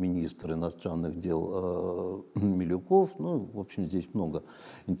министр иностранных дел Милюков. Ну, в общем, здесь много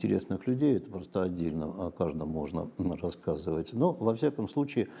интересных людей, это просто отдельно о каждом можно рассказывать. Но, во всяком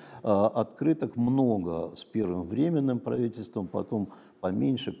случае, открыток много с первым временным правительством, потом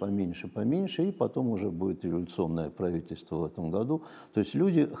поменьше, и потом уже будет революционное правительство в этом году. То есть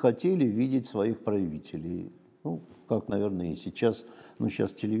люди хотели видеть своих правителей. Ну, как, наверное, и сейчас. Ну,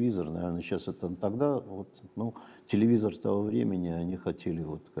 сейчас телевизор, наверное, сейчас это тогда, вот, ну, телевизор того времени они хотели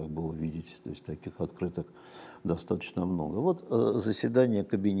вот как бы увидеть, то есть таких открыток достаточно много. Вот заседание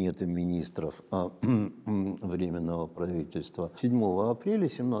кабинета министров Временного правительства 7 апреля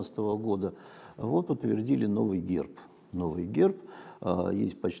 2017 года вот утвердили новый герб. Новый герб,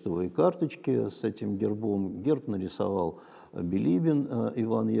 есть почтовые карточки с этим гербом. Герб нарисовал Билибин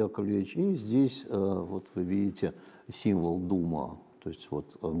Иван Яковлевич, и здесь вот вы видите символ Дума, то есть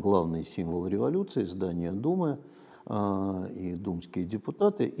вот главный символ революции, здание Думы. и думские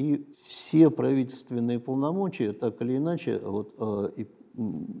депутаты, и все правительственные полномочия, так или иначе, и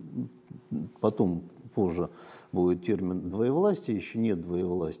потом позже будет термин «двоевластие», еще нет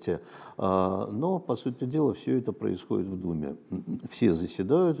двоевластия, но, по сути дела, все это происходит в Думе. Все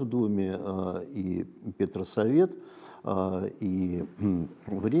заседают в Думе, и Петросовет, и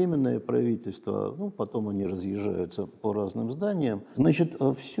Временное правительство, потом они разъезжаются по разным зданиям. Значит,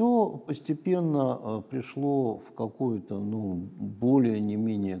 все постепенно пришло в какую-то, более не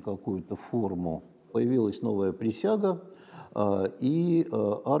менее какую-то форму. Появилась новая присяга, и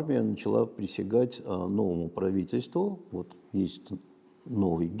армия начала присягать новому правительству. Вот есть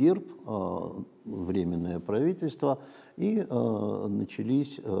новый герб, Временное правительство, и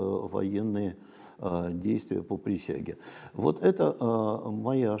начались военные действия по присяге. Вот это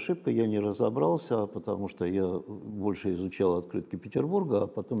моя ошибка, я не разобрался, потому что я больше изучал открытки Петербурга, а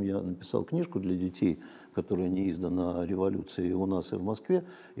потом я написал книжку для детей, которая не издана «Революции» у нас и в Москве,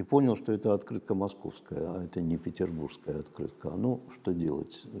 и понял, что это открытка московская, а это не петербургская открытка. Что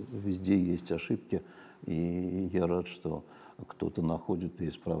делать? Везде есть ошибки, и я рад, что кто-то находит и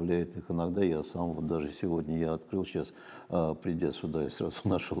исправляет их. Иногда я сам, даже сегодня я открыл сейчас, придя сюда, и сразу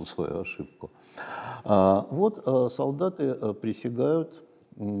нашел свою ошибку. Солдаты присягают.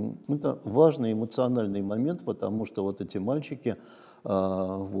 Это важный эмоциональный момент, потому что эти мальчики,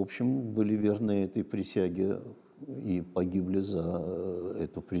 в общем, были верны этой присяге и погибли за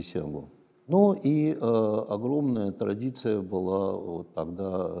эту присягу. И огромная традиция была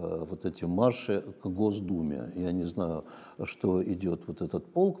тогда эти марши к Госдуме. Я не знаю, что идет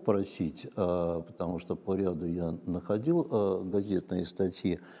этот полк просить, потому что по ряду я находил газетные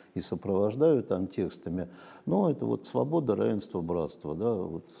статьи и сопровождаю там текстами. Но это свобода, равенство,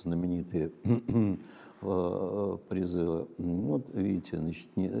 братство, знаменитые призывы. Видите, значит,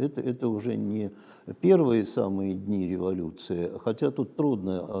 это уже не первые самые дни революции, хотя тут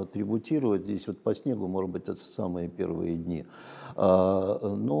трудно атрибутировать, здесь по снегу, может быть, это самые первые дни.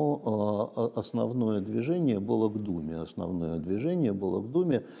 Но основное движение было к Думе.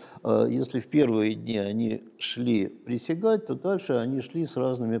 Если в первые дни они шли присягать, то дальше они шли с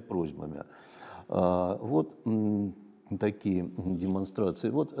разными просьбами. Такие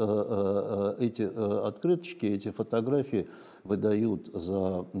демонстрации. Эти открыточки, эти фотографии выдают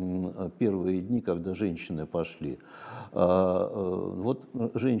за первые дни, когда женщины пошли.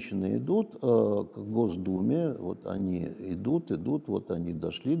 Женщины идут к Госдуме, они идут, они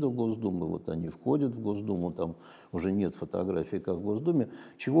дошли до Госдумы, они входят в Госдуму, там уже нет фотографий, как в Госдуме.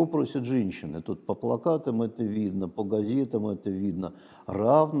 Чего просят женщины? Тут по плакатам это видно, по газетам это видно.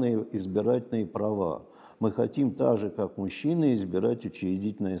 Равные избирательные права. Мы хотим так же, как мужчины, избирать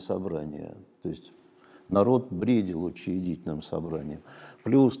учредительное собрание. То есть народ бредил учредительным собранием.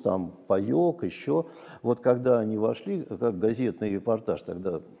 Плюс там паёк, еще. Когда они вошли, как газетный репортаж,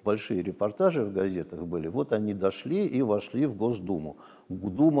 тогда большие репортажи в газетах были, они дошли и вошли в Госдуму.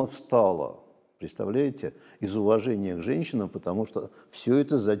 Дума встала, представляете, из уважения к женщинам, потому что все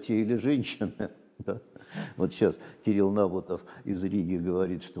это затеяли женщины. Да? Сейчас Кирилл Набутов из Риги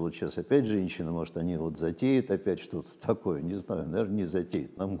говорит, что сейчас опять женщины, может, они затеют опять что-то такое, не знаю, наверное, не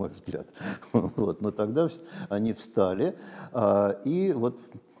затеют, на мой взгляд. Но тогда они встали, и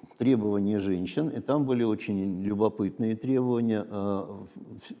требования женщин, и там были очень любопытные требования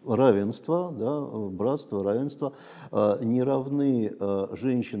равенства, братства, равенства, не равны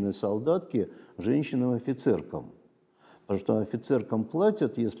женщины-солдатки женщинам-офицеркам. Потому что офицеркам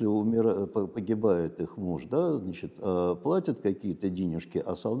платят, если погибает их муж, платят какие-то денежки,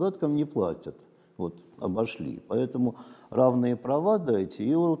 а солдаткам не платят. Обошли. Поэтому равные права дайте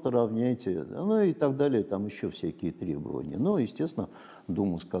и равняйте. И так далее, там еще всякие требования. Естественно,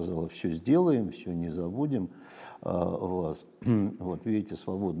 Дума сказала, все сделаем, все не забудем вас. Видите,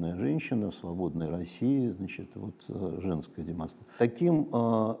 свободная женщина в свободной России, женская демонстрация. Таким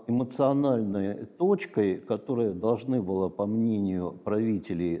эмоциональной точкой, которая должна была, по мнению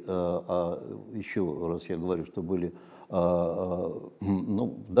правителей, еще раз я говорю, что были,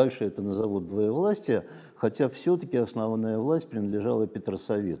 дальше это назовут двоевластие, хотя все-таки основная власть принадлежала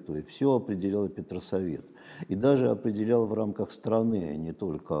Петросовету, и все определял Петросовет. И даже определял в рамках страны, а не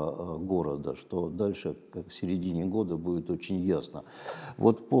только города, что дальше, как в середине года, будет очень ясно.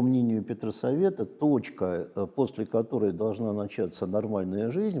 По мнению Петросовета, точка, после которой должна начаться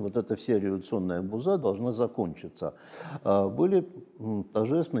нормальная жизнь, эта вся революционная буза должна закончиться. Были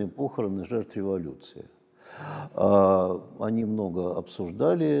торжественные похороны жертв революции. Они много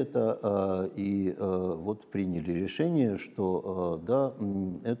обсуждали это и вот приняли решение, что да,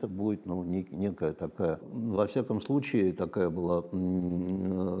 это будет некая такая, во всяком случае, такая была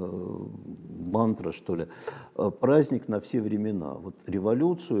мантра, что ли, праздник на все времена. Вот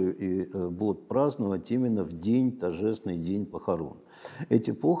революцию и будут праздновать именно в день, торжественный день похорон.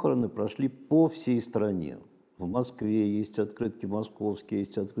 Эти похороны прошли по всей стране. В Москве есть открытки московские,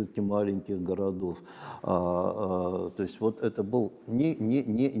 есть открытки маленьких городов. То есть вот это был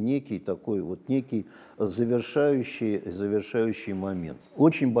некий такой, вот некий завершающий момент.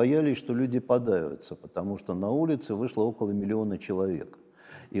 Очень боялись, что люди подавятся, потому что на улице вышло около 1 миллиона человек.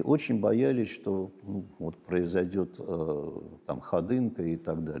 И очень боялись, что вот произойдет там ходынка и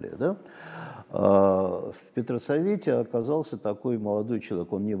так далее. Да? В Петросовете оказался такой молодой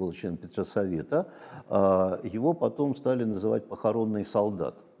человек, он не был членом Петросовета, его потом стали называть похоронный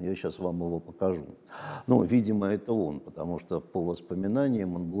солдат. Я сейчас вам его покажу. Ну, видимо, это он, потому что по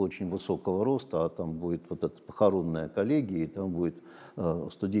воспоминаниям он был очень высокого роста, а там будет вот эта похоронная коллегия, и там будет в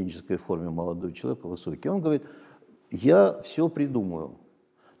студенческой форме молодой человек высокий. Он говорит, я все придумаю.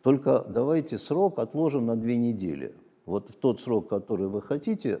 Только давайте срок отложим на 2 недели. Вот в тот срок, который вы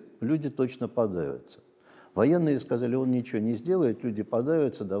хотите, люди точно подавятся. Военные сказали, он ничего не сделает, люди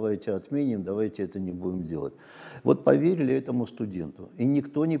подавятся, давайте отменим, давайте это не будем делать. Вот поверили этому студенту, и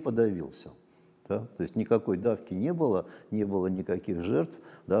никто не подавился. Да? То есть никакой давки не было никаких жертв,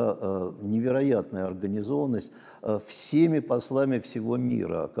 да? Невероятная организованность всеми послами всего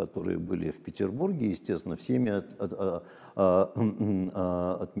мира, которые были в Петербурге, естественно, всеми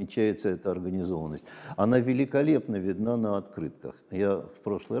отмечается эта организованность. Она великолепно видна на открытках. Я в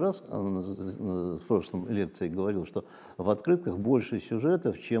прошлом лекции говорил, что в открытках больше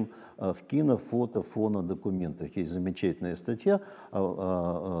сюжетов, чем в кино, фото, фонодокументах. Есть замечательная статья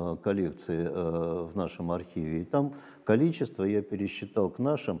о коллекции в нашем архиве, и там количество я пересчитал к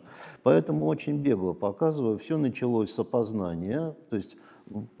нашим, поэтому очень бегло показываю. Все началось с опознания, то есть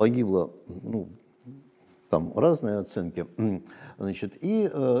погибло, там разные оценки, значит, и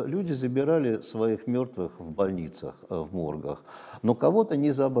люди забирали своих мертвых в больницах, в моргах, но кого-то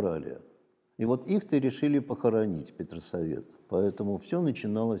не забрали. И вот их-то решили похоронить, Петросовет. Поэтому все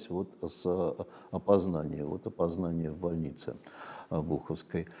начиналось вот с опознания, вот опознание в больнице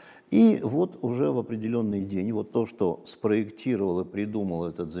Буховской. И вот уже в определенный день, вот то, что спроектировал и придумал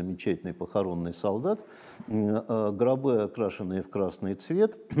этот замечательный похоронный солдат, гробы, окрашенные в красный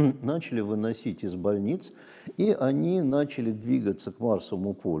цвет, начали выносить из больниц, и они начали двигаться к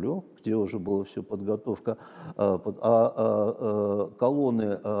Марсовому полю, где уже была все подготовка,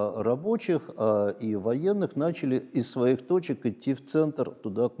 колонны рабочих и военных начали из своих точек идти в центр,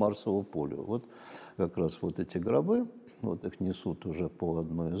 туда, к Марсовому полю. Вот как раз вот эти гробы. Вот их несут уже по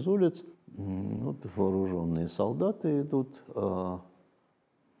одной из улиц. Вот вооруженные солдаты идут. То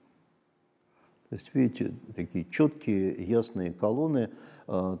есть, видите, такие четкие, ясные колонны.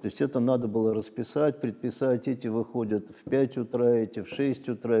 То есть это надо было расписать, предписать. Эти выходят в 5 утра, эти в 6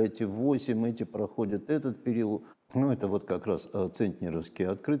 утра, эти в 8, эти проходят этот период. Ну, это вот как раз центнеровские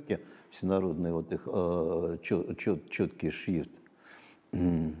открытки, всенародные, вот их четкий шрифт.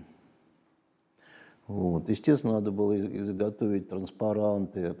 Вот. Естественно, надо было изготовить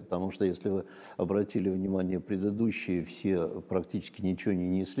транспаранты, потому что, если вы обратили внимание, предыдущие все практически ничего не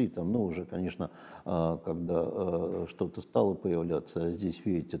несли, там, уже, конечно, когда что-то стало появляться, а здесь,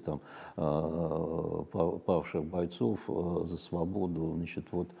 видите, там, павших бойцов за свободу,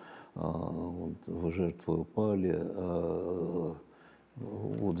 значит, вот в жертвы упали,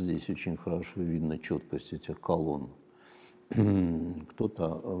 вот здесь очень хорошо видно четкость этих колонн.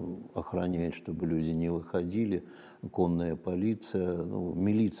 Кто-то охраняет, чтобы люди не выходили, конная полиция,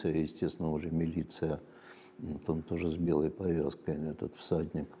 милиция, естественно, уже милиция, вот он тоже с белой повязкой, этот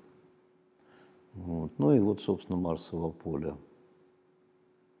всадник. Вот. Ну и вот, собственно, Марсово поле.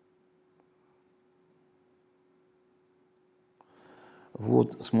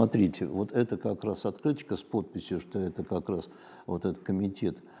 Вот, смотрите, вот это как раз открыточка с подписью, что это как раз вот этот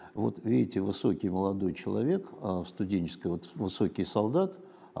комитет. Вот видите, высокий молодой человек в студенческой, вот высокий солдат,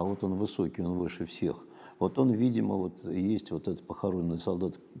 а вот он высокий, он выше всех. Вот он, видимо, вот есть вот этот похоронный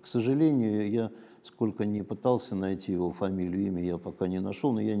солдат. К сожалению, я сколько не пытался найти его фамилию, имя, я пока не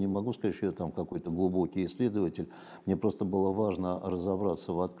нашел, но я не могу сказать, что я там какой-то глубокий исследователь. Мне просто было важно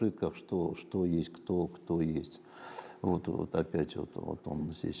разобраться в открытках, что есть, кто есть. Вот опять вот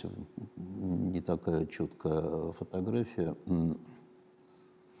он здесь, не такая четкая фотография.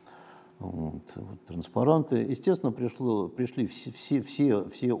 вот транспаранты. Естественно, пришли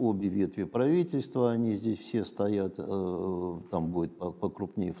все обе ветви правительства, они здесь все стоят, там будет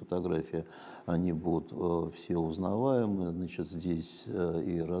покрупнее фотография, они будут все узнаваемые. Значит, здесь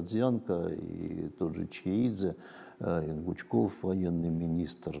и Родзянко, и тот же Чхеидзе, и Гучков, военный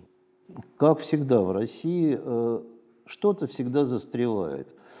министр. Как всегда в России, что-то всегда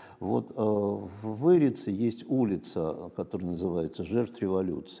застревает. Вот в Ирице есть улица, которая называется «Жертв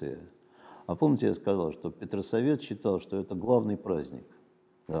революции». А помните, я сказал, что Петросовет считал, что это главный праздник.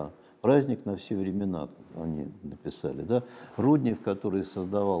 Да. Праздник на все времена, они написали. Да. Руднев, который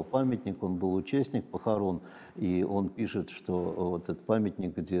создавал памятник, он был участник похорон, и он пишет, что вот этот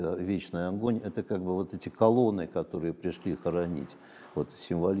памятник, где вечный огонь, это как бы вот эти колонны, которые пришли хоронить. Вот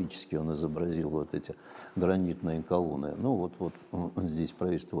символически он изобразил вот эти гранитные колонны. Ну вот здесь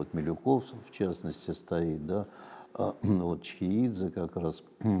правительство, вот Милюков в частности стоит, да, вот Чхеидзе как раз.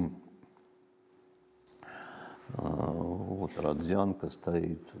 Вот Родзянко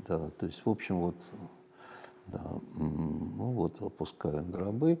стоит, да, то есть, в общем, вот, да, ну вот опускают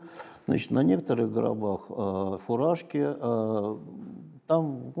гробы. Значит, на некоторых гробах фуражки,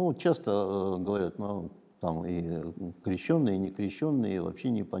 там, ну, часто говорят, ну, там и крещенные, и некрещенные, и вообще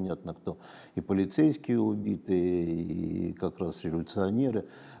непонятно кто, и полицейские убитые, и как раз революционеры.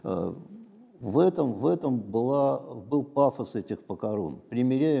 В этом был пафос этих похорон.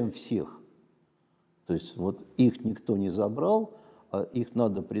 Примиряем всех. То есть вот их никто не забрал, а их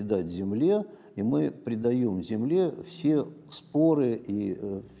надо предать земле, и мы предаем земле все споры и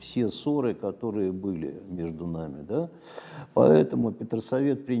все ссоры, которые были между нами. Да? Поэтому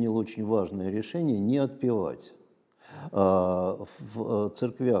Петросовет принял очень важное решение не отпевать. В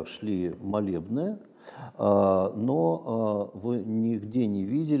церквях шли молебны, но вы нигде не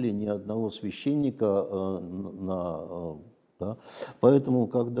видели ни одного священника да. Поэтому,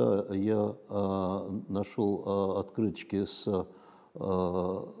 когда я нашел открыточки с,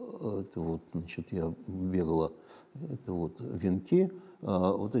 это вот, значит, я бегала, это вот венки,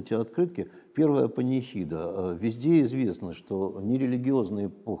 вот эти открытки, первая панихида. Везде известно, что нерелигиозные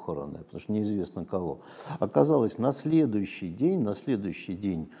похороны, потому что неизвестно кого. Оказалось, на следующий день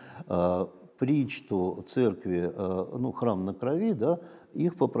причту церкви, ну, храм на крови, да,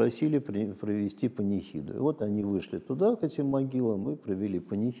 их попросили провести панихиду. И вот они вышли туда, к этим могилам, и провели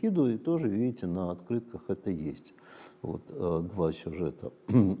панихиду, и тоже, видите, на открытках это есть. Вот два сюжета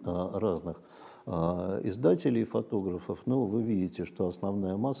разных издателей, фотографов, но вы видите, что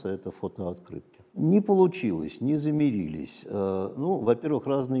основная масса – это фотооткрытки. Не получилось, не замирились. Ну, во-первых,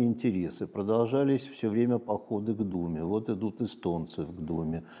 разные интересы. Продолжались все время походы к Думе. Вот идут эстонцы к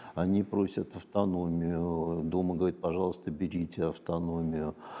Думе, они просят автономию. Дума говорит, пожалуйста, берите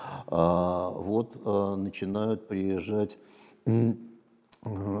автономию. Вот начинают приезжать,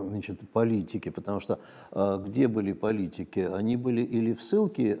 значит, политики, потому что где были политики? Они были или в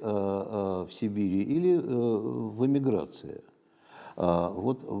ссылке в Сибири, или в эмиграции.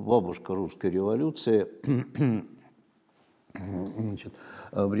 Вот бабушка русской революции, значит,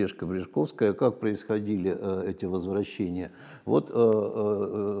 Брешко-Брешковская, как происходили эти возвращения. Вот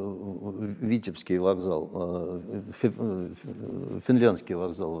Витебский вокзал, финляндский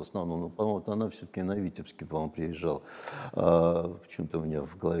вокзал в основном, но, по-моему, она все-таки на Витебский, по-моему, приезжала. Почему-то у меня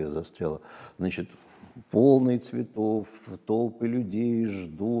в голове застряло. Значит, полный цветов, толпы людей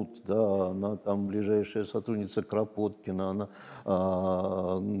ждут, да, она там ближайшая сотрудница Кропоткина, она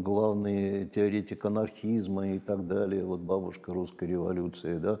главный теоретик анархизма и так далее, вот бабушка русской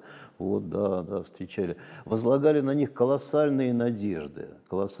революции, да, вот, да, встречали. Возлагали на них колоссальные надежды,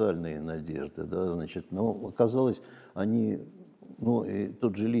 да, значит, но оказалось, они... Ну, и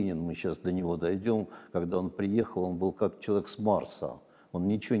тот же Ленин, мы сейчас до него дойдем, когда он приехал, он был как человек с Марса. Он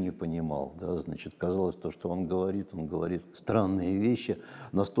ничего не понимал, да, значит, казалось, то, что он говорит странные вещи,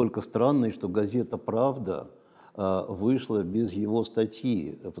 настолько странные, что газета «Правда» вышла без его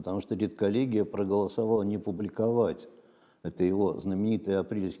статьи, потому что редколлегия проголосовала не публиковать. Это его знаменитые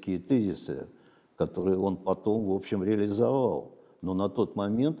апрельские тезисы, которые он потом, в общем, реализовал. Но на тот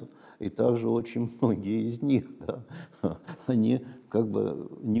момент и также очень многие из них, да, они как бы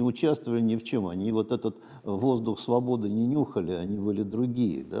не участвовали ни в чем, они вот этот воздух свободы не нюхали, они были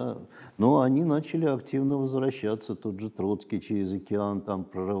другие, да, но они начали активно возвращаться, тот же Троцкий через океан там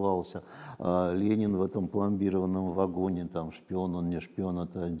прорывался, Ленин в этом пломбированном вагоне, там шпион он, не шпион,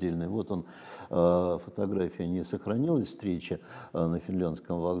 это отдельный, вот он, фотография не сохранилась, встреча на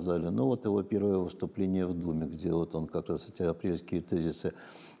финляндском вокзале, но вот его первое выступление в Думе, где вот он как раз эти апрельские тезисы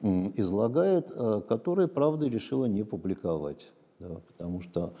излагает, которые, правда, решила не публиковать. да, потому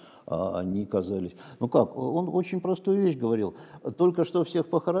что они казались... Ну как, он очень простую вещь говорил. Только что всех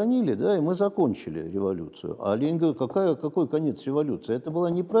похоронили, да, и мы закончили революцию. А Ленин говорит, какой конец революции? Это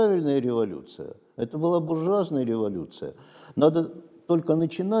была неправильная революция, это была буржуазная революция. Надо только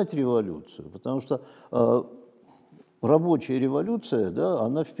начинать революцию, потому что рабочая революция, да,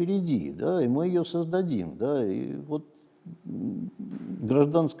 она впереди, да, и мы ее создадим, да, и вот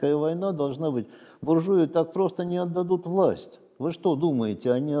гражданская война должна быть. Буржуи так просто не отдадут власть. Вы что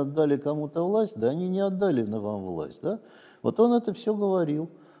думаете, они отдали кому-то власть? Да они не отдали на вам власть, да? Вот он это все говорил,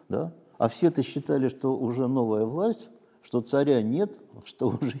 да? А все-то считали, что уже новая власть, что царя нет, что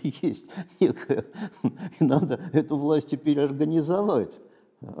уже есть некая, и надо эту власть теперь организовать.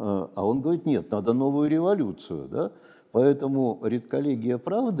 А он говорит, нет, надо новую революцию, да? Поэтому редколлегия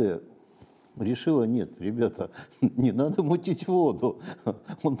правды решила, нет, ребята, не надо мутить воду.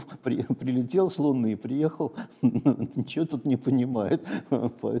 Он прилетел с Луны, приехал, ничего тут не понимает,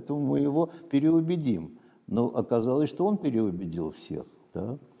 поэтому мы его переубедим. Но оказалось, что он переубедил всех.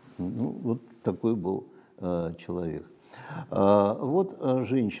 Да? Ну, вот такой был человек. Вот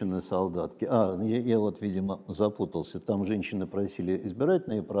женщины-солдатки. Я вот, видимо, запутался. Там женщины просили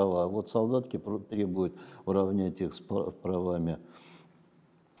избирательные права, а вот солдатки требуют уравнять их с правами.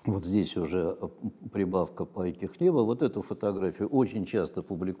 Вот здесь уже прибавка пайки хлеба. Вот эту фотографию очень часто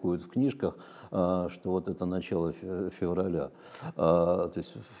публикуют в книжках, что вот это начало февраля, то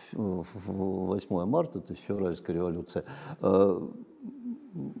есть 8 марта, то есть февральская революция.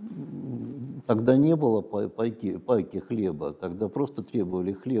 Тогда не было пайки хлеба, тогда просто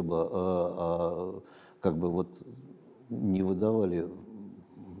требовали хлеба, как бы вот не выдавали.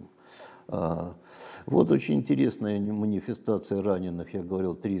 Вот очень интересная манифестация раненых, я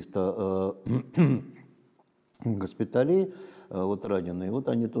говорил, 300 госпиталей, вот раненые, вот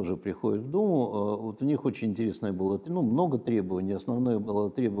они тоже приходят в Думу, вот у них очень интересное было, ну, много требований, основное было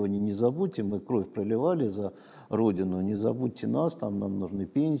требование: не забудьте, мы кровь проливали за Родину, не забудьте нас, там нам нужны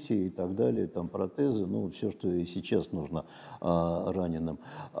пенсии и так далее, там протезы, ну, все, что и сейчас нужно раненым.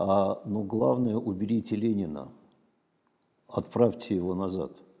 Но главное, уберите Ленина, отправьте его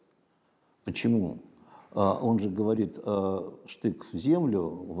назад. Почему? Он же говорит, штык в землю,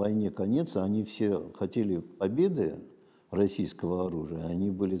 войне конец, а они все хотели победы российского оружия, они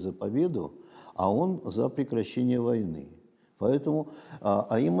были за победу, а он за прекращение войны. Поэтому,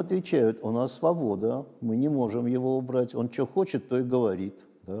 им отвечают, у нас свобода, мы не можем его убрать, он что хочет, то и говорит.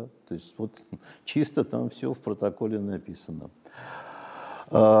 Да? То есть вот чисто там все в протоколе написано.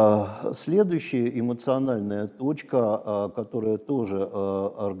 Следующая эмоциональная точка, которая тоже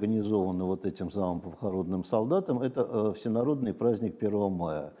организована вот этим самым похоронным солдатом, это всенародный праздник 1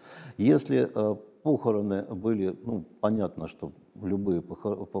 мая. Если похороны были, ну, понятно, что любые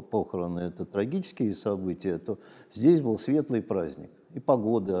похороны – это трагические события, то здесь был светлый праздник. И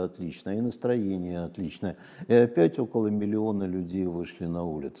погода отличная, и настроение отличное. И опять около 1 миллиона людей вышли на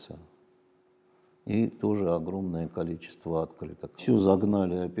улицы. И тоже огромное количество открыток. Все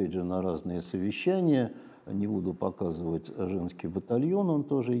загнали, опять же, на разные совещания. Не буду показывать женский батальон, он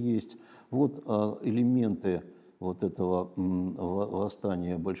тоже есть. Вот элементы вот этого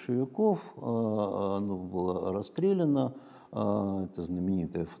восстания большевиков. Оно было расстреляно. Это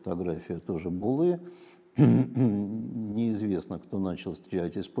знаменитая фотография тоже Булы. Неизвестно, кто начал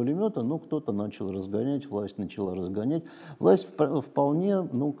стрелять из пулемета, но кто-то начал разгонять, власть начала разгонять. Власть вполне,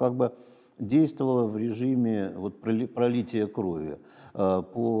 ну, как бы действовала в режиме вот пролития крови.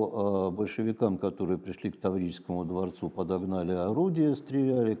 По большевикам, которые пришли к Таврическому дворцу, подогнали орудия,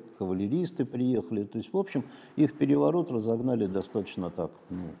 стреляли, кавалеристы приехали. То есть, в общем, их переворот разогнали достаточно так,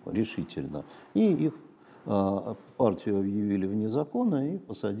 ну, решительно. И их партию объявили вне закона и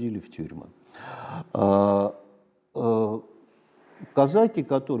посадили в тюрьмы. Казаки,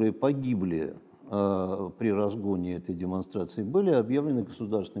 которые погибли при разгоне этой демонстрации, были объявлены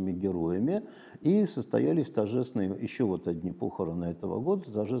государственными героями и состоялись торжественные, еще вот одни похороны этого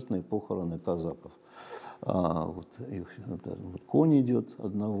года, торжественные похороны казаков. Вот конь идет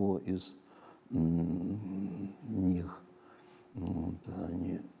одного из них. Вот,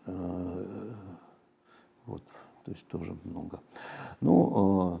 они, вот, то есть тоже много.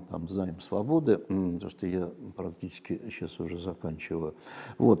 Ну, там «Знаем свободы», потому что я практически сейчас уже заканчиваю.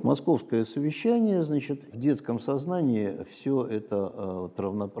 Вот, московское совещание, значит, в детском сознании все это вот,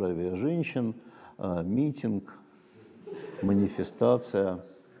 равноправие женщин, митинг, манифестация.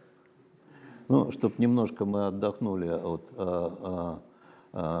 Ну, чтобы немножко мы отдохнули от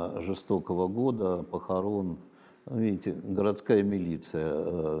жестокого года, похорон. Видите, городская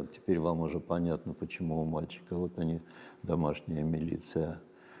милиция, теперь вам уже понятно, почему у мальчика, вот они, домашняя милиция.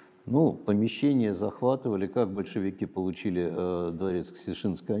 Ну, помещение захватывали, как большевики получили дворец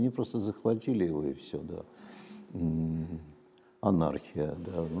Ксишинской, они просто захватили его и все, да. Анархия,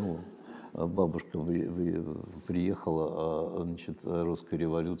 да, ну, бабушка приехала, значит, русской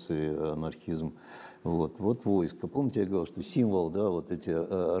революции, анархизм, вот войско. Помните, я говорил, что символ, да, вот эти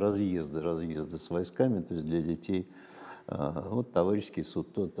разъезды с войсками, то есть для детей, вот товарищеский суд,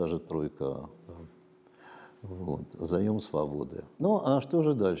 та же тройка. Вот, заем свободы. Ну, а что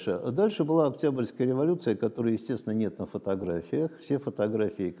же дальше? Дальше была Октябрьская революция, которой, естественно, нет на фотографиях. Все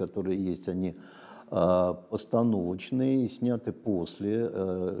фотографии, которые есть, они постановочные, сняты после,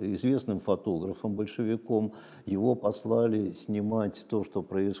 известным фотографом, большевиком. Его послали снимать то, что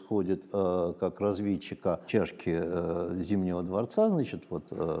происходит, как разведчика чашки Зимнего дворца, значит,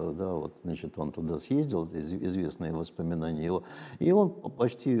 да, значит, он туда съездил, известные воспоминания его, и он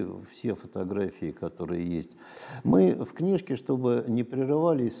почти все фотографии, которые есть. Мы в книжке, чтобы не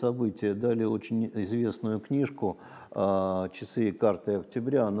прерывались события, дали очень известную книжку «Часы и карты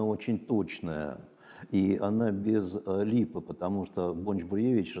октября», она очень точная. И она без липы, потому что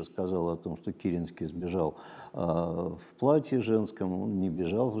Бонч-Бруевич рассказал о том, что Керенский сбежал в платье женском, он не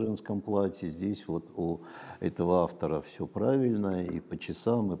бежал в женском платье. Здесь вот у этого автора все правильно, и по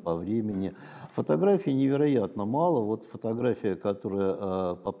часам, и по времени. Фотографий невероятно мало. Вот фотография,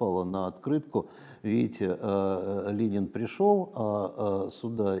 которая попала на открытку, видите, Ленин пришел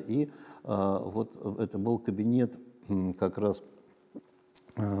сюда, и вот это был кабинет как раз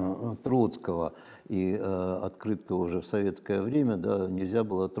Троцкого, и открытка уже в советское время, да, нельзя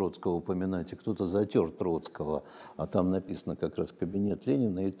было Троцкого упоминать, и кто-то затер Троцкого, а там написано как раз кабинет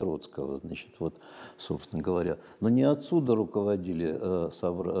Ленина и Троцкого, значит, вот, собственно говоря. Но не отсюда руководили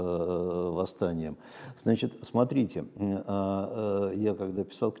восстанием. Значит, смотрите, я когда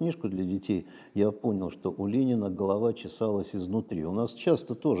писал книжку для детей, я понял, что у Ленина голова чесалась изнутри. У нас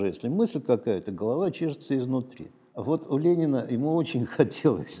часто тоже, если мысль какая-то, голова чешется изнутри. Вот у Ленина, ему очень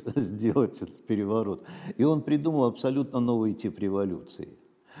хотелось сделать этот переворот, и он придумал абсолютно новый тип революции.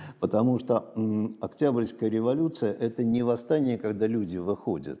 Потому что Октябрьская революция – это не восстание, когда люди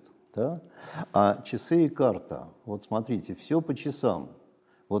выходят, да? А часы и карта. Вот смотрите, все по часам.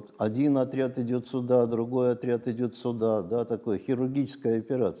 Вот один отряд идет сюда, другой отряд идет сюда, да, такая хирургическая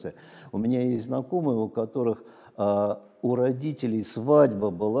операция. У меня есть знакомые, у которых у родителей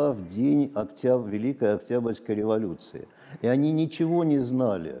свадьба была в день Великой Октябрьской революции. И они ничего не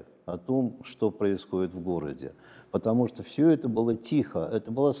знали о том, что происходит в городе, потому что все это было тихо,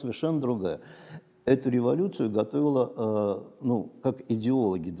 это была совершенно другая. Эту революцию готовила, ну, как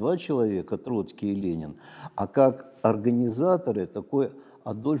идеологи, два человека, Троцкий и Ленин, а как организаторы такой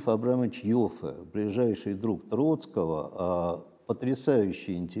Адольф Абрамович Йоффе, ближайший друг Троцкого,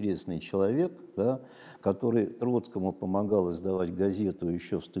 потрясающий интересный человек, да, который Троцкому помогал издавать газету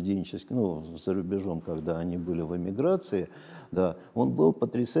еще в студенческом, ну, за рубежом, когда они были в эмиграции, да, он был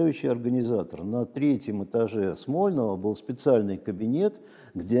потрясающий организатор. На 3-м этаже Смольного был специальный кабинет,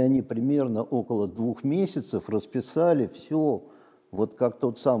 где они примерно около 2 месяцев расписали все, вот как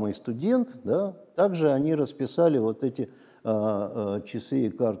тот самый студент, да, также они расписали вот эти часы и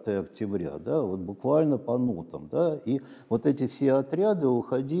карты октября, да, вот буквально по нотам, да, и вот эти все отряды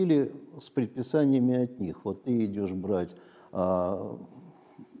уходили с предписаниями от них. Вот ты идешь брать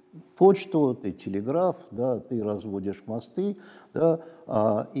почту, ты телеграф, да, ты разводишь мосты, да,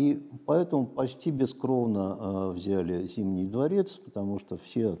 и поэтому почти бескровно взяли Зимний дворец, потому что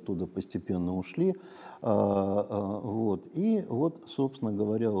все оттуда постепенно ушли, вот, и вот, собственно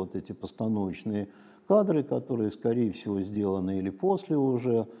говоря, вот эти постановочные кадры, которые, скорее всего, сделаны или после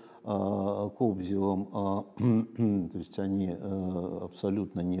уже Кобзевым, то есть они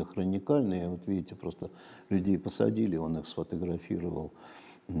абсолютно не хроникальные. Вот видите, просто людей посадили, он их сфотографировал.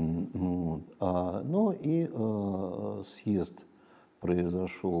 Ну и съезд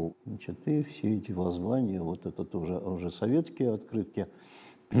произошел. Значит, и все эти воззвания, вот это тоже уже советские открытки,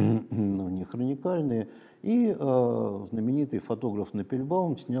 но не хроникальные. И знаменитый фотограф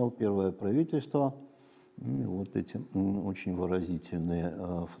Напельбаум снял первое правительство. Вот эти очень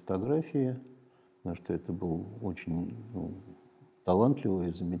выразительные фотографии, потому что это был очень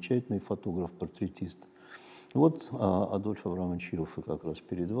талантливый, замечательный фотограф-портретист. Вот Адольф Абрамович Йоффе как раз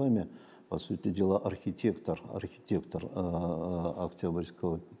перед вами, по сути дела, архитектор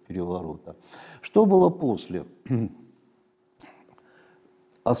Октябрьского переворота. Что было после?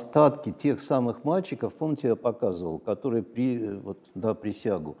 Остатки тех самых мальчиков, помните, я показывал, которые дали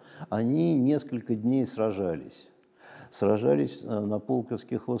присягу, они несколько дней сражались. сражались на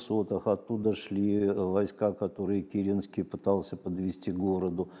Пулковских высотах, оттуда шли войска, которые Керенский пытался подвести к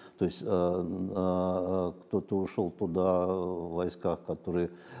городу, то есть кто-то ушел туда в войсках,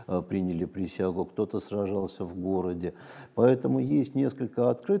 которые приняли присягу, кто-то сражался в городе. Поэтому есть несколько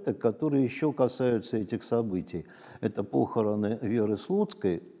открыток, которые еще касаются этих событий. Это похороны Веры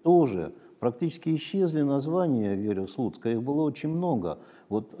Слуцкой, тоже практически исчезли названия Веры Слуцкой, их было очень много.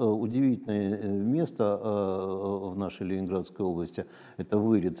 Вот удивительное место в нашей Ленинградской области, это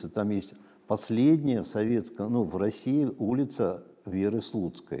Вырица, там есть последняя в советском, ну, в России улица Веры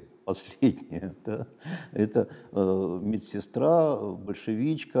Слуцкой. Последняя, да? Это медсестра,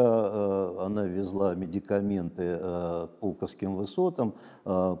 большевичка, она везла медикаменты к Пулковским высотам,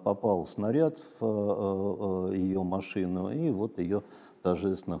 попал снаряд в ее машину, и вот ее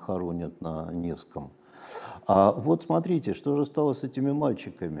торжественно хоронят на Невском. А вот смотрите, что же стало с этими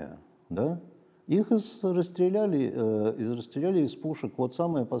мальчиками, да? Их расстреляли из пушек. Вот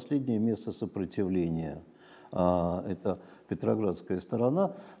самое последнее место сопротивления. Это Петроградская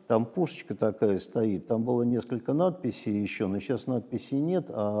сторона. Там пушечка такая стоит. Там было несколько надписей еще, но сейчас надписей нет.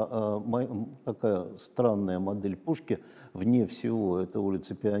 Такая странная модель пушки вне всего. Это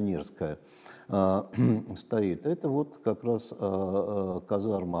улица Пионерская стоит. Это вот как раз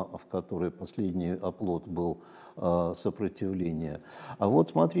казарма, в которой последний оплот был сопротивления. А вот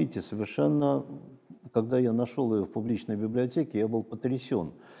смотрите, совершенно, когда я нашел ее в публичной библиотеке, я был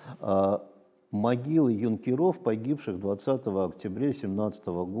потрясен. Могилы юнкеров, погибших 20 октября 1917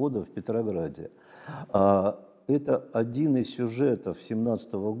 года в Петрограде. Это один из сюжетов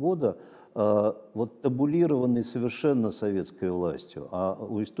 1917 года, вот табулированный совершенно советской властью. А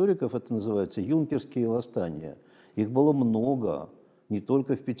у историков это называется юнкерские восстания. Их было много, не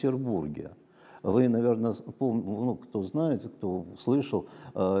только в Петербурге. Вы, наверное, ну, кто знает, кто слышал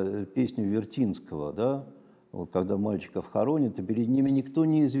песню Вертинского, да? Вот, когда мальчиков хоронят, и перед ними никто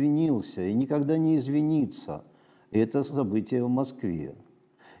не извинился и никогда не извинится. Это событие в Москве.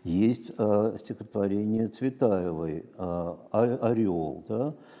 Есть стихотворение Цветаевой «Орел».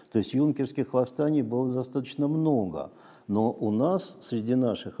 Да? То есть юнкерских восстаний было достаточно много. Но у нас среди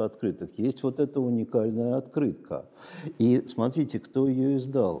наших открыток есть вот эта уникальная открытка. И смотрите, кто ее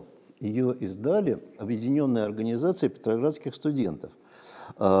издал. Ее издали Объединенная организация петроградских студентов.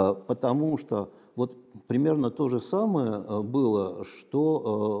 Потому что вот примерно то же самое было,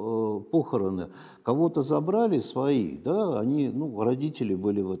 что похороны. Кого-то забрали свои, да, они, ну, родители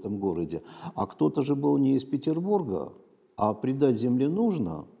были в этом городе, а кто-то же был не из Петербурга, а предать земле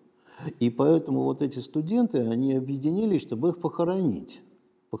нужно. И поэтому вот эти студенты, они объединились, чтобы их похоронить.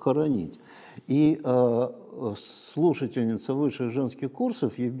 И слушательница высших женских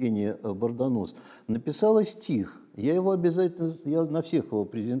курсов Евгения Бордонос написала стих. Я его обязательно, я на всех его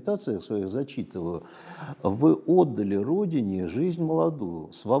презентациях своих зачитываю. «Вы отдали Родине жизнь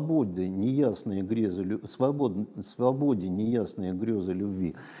молодую, свободе неясные грезы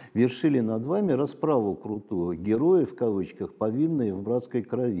любви, вершили над вами расправу крутую, герои, в кавычках, повинные в братской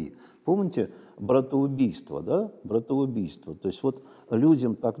крови». Помните братоубийство, да? Братоубийство. То есть вот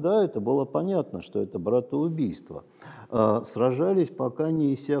людям тогда это было понятно, что это братоубийство. Сражались, пока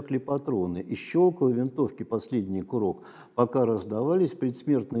не иссякли патроны, и щелкал винтовки последний курок, пока раздавались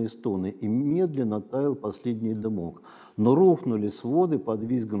предсмертные стоны, и медленно таял последний дымок. Но рухнули своды под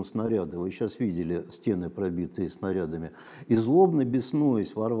визгом снаряда. Вы сейчас видели стены, пробитые снарядами. И злобно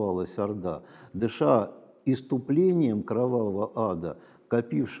беснуясь ворвалась орда, дыша иступлением кровавого ада,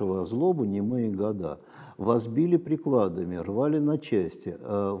 копившего злобу немые года. Возбили прикладами, рвали на части,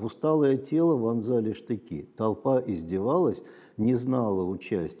 в усталое тело вонзали штыки. Толпа издевалась, не знала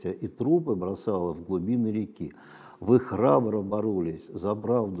участия, и трупы бросала в глубины реки. Вы храбро боролись за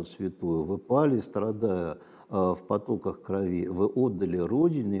правду святую, вы пали, страдая в потоках крови, вы отдали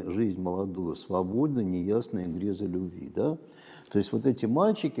Родине жизнь молодую, свободно неясные грезы любви. Да? То есть вот эти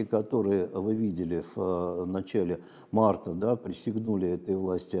мальчики, которые вы видели в начале марта, да, присягнули этой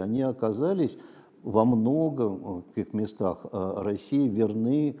власти, они оказались во многих местах России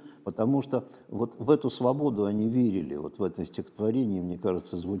верны, потому что вот в эту свободу они верили. Вот в этом стихотворении, мне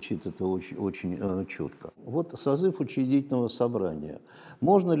кажется, звучит это очень, очень четко. Вот созыв учредительного собрания.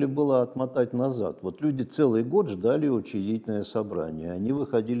 Можно ли было отмотать назад? Вот люди целый год ждали учредительное собрание, они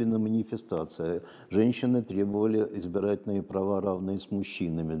выходили на манифестации, женщины требовали избирательные права, равные с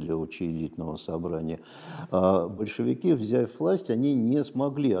мужчинами для учредительного собрания. А большевики, взяв власть, они не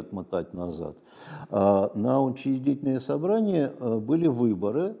смогли отмотать назад. На учредительное собрание были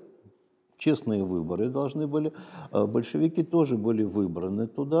выборы, честные выборы должны были, большевики тоже были выбраны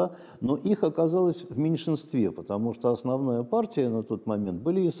туда, но их оказалось в меньшинстве, потому что основная партия на тот момент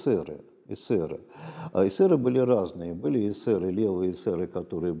были эсеры. эсеры. А эсеры были разные. Были эсеры, левые эсеры,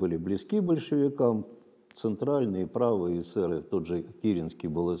 которые были близки большевикам, центральные, правые эсеры, тот же Керенский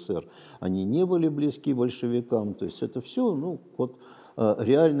был эсер, они не были близки большевикам. То есть это все, ну, вот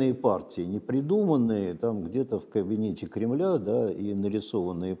реальные партии, не придуманные там где-то в кабинете Кремля, да, и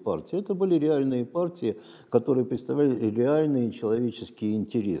нарисованные партии. Это были реальные партии, которые представляли реальные человеческие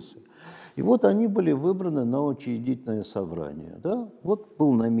интересы. И вот они были выбраны на учредительное собрание. Да? Вот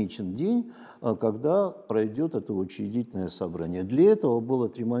был намечен день, когда пройдет это учредительное собрание. Для этого был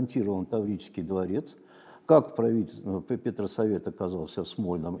отремонтирован Таврический дворец. Как правительство Петросовет оказался в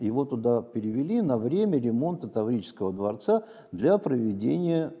Смольном, его туда перевели на время ремонта Таврического дворца для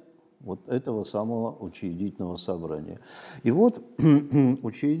проведения вот этого самого учредительного собрания. И вот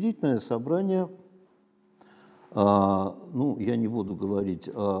учредительное собрание, ну, я не буду говорить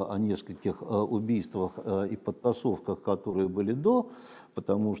о нескольких убийствах и подтасовках, которые были до,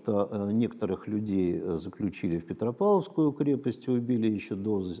 потому что некоторых людей заключили в Петропавловскую крепость, убили еще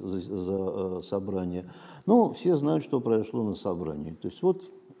до за собрание. Но все знают, что произошло на собрании. То есть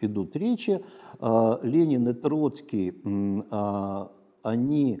вот идут речи. Ленин и Троцкий,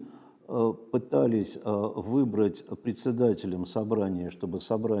 они пытались выбрать председателем собрания, чтобы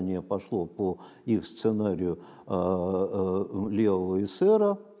собрание пошло по их сценарию левого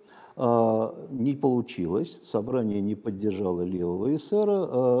эсера. Не получилось, собрание не поддержало левого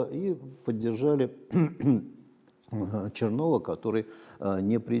эсера и поддержали Чернова, который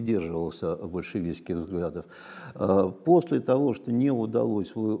не придерживался большевистских взглядов. После того, что не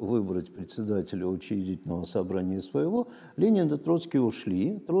удалось выбрать председателя учредительного собрания своего, Ленин и Троцкий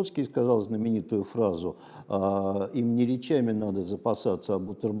ушли. Троцкий сказал знаменитую фразу: «Им не речами надо запасаться, а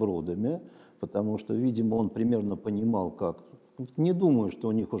бутербродами», потому что, видимо, он примерно понимал, как. Не думаю, что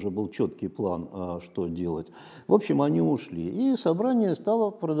у них уже был четкий план, что делать. В общем, они ушли, и собрание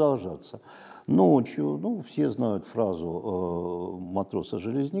стало продолжаться. Ночью, ну, все знают фразу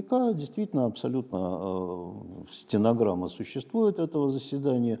матроса-железняка, действительно, абсолютно стенограмма существует этого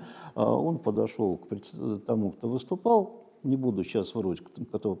заседания. Он подошел к тому, кто выступал, не буду сейчас врать,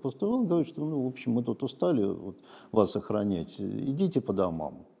 кто выступал, он говорит, что, ну, в общем, мы тут устали вот, вас охранять, идите по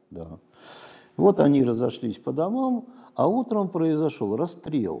домам. Да. Вот они разошлись по домам, а утром произошел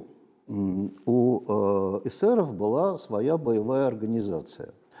расстрел. У эсеров была своя боевая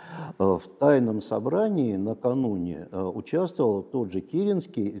организация. В тайном собрании накануне участвовал тот же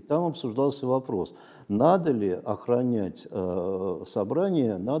Керенский, и там обсуждался вопрос, надо ли охранять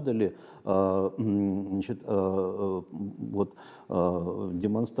собрание, надо ли значит, вот,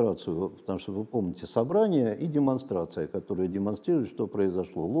 демонстрацию, потому что вы помните, собрание и демонстрация, которая демонстрирует, что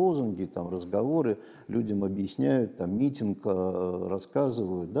произошло, лозунги, там, разговоры, людям объясняют, там, митинг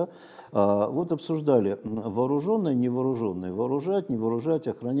рассказывают. Да? Вот обсуждали вооруженное, невооруженное, вооружать, не вооружать,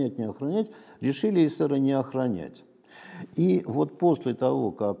 охранять, не охранять, решили эсеры не охранять. И вот после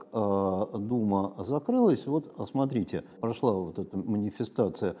того, как Дума закрылась, вот смотрите, прошла вот эта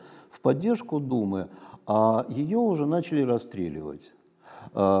манифестация в поддержку Думы, а ее уже начали расстреливать.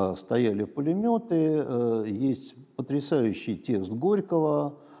 Стояли пулеметы, есть потрясающий текст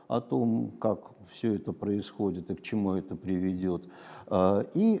Горького о том, как все это происходит и к чему это приведет.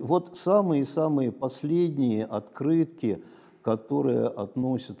 И вот самые-самые последние открытки, которые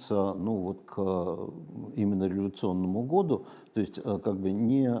относятся, ну, вот к именно революционному году, то есть как бы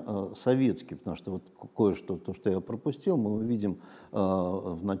не советский, потому что вот кое-что, то, что я пропустил, мы увидим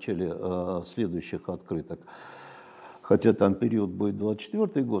в начале следующих открыток. Хотя там период будет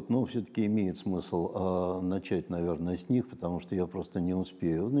 24-й год, но все-таки имеет смысл начать, наверное, с них, потому что я просто не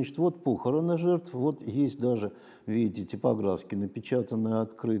успею. Значит, вот похороны жертв, вот есть даже, видите, типографски напечатанная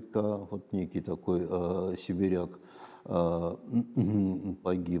открытка, вот некий такой сибиряк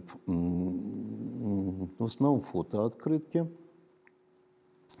погиб. В основном фотооткрытки.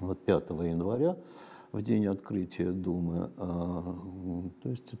 Вот 5 января, в день открытия Думы. То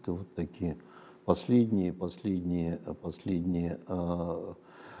есть это вот такие последние.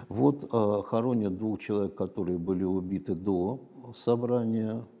 Вот хоронят 2 человек, которые были убиты до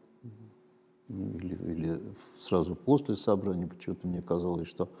собрания или сразу после собрания. Почему-то мне казалось,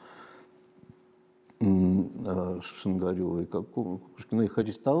 что Шингарёва и Кукушкина их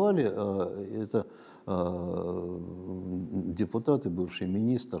арестовали. Это депутат и бывший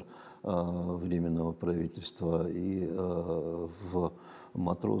министр Временного правительства, и в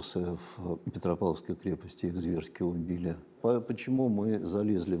матросы в Петропавловской крепости их зверски убили. Почему мы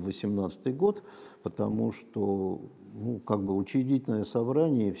залезли в 18-й год? Потому что, ну, как бы учредительное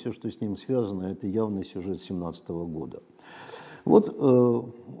собрание и все, что с ним связано, это явный сюжет 17-го года. Вот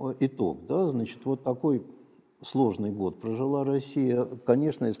итог, да, значит, вот такой сложный год прожила Россия.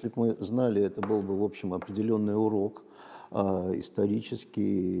 Конечно, если бы мы знали, это был бы, в общем, определенный урок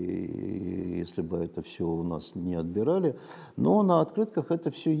исторический, если бы это все у нас не отбирали. Но на открытках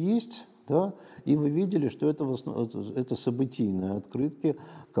это все есть. Да? И вы видели, что это событийные открытки,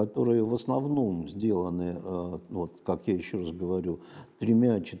 которые в основном сделаны, вот, как я еще раз говорю,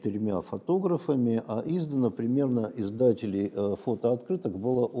 3-4 фотографами, а издано примерно издателей фотооткрыток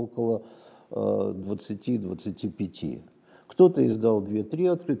было около 20-25. Кто-то издал 2-3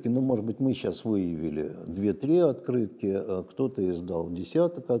 открытки, ну, может быть, мы сейчас выявили 2-3 открытки, кто-то издал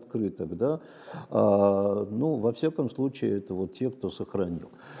десяток открыток, да, ну, во всяком случае, это вот те, кто сохранил.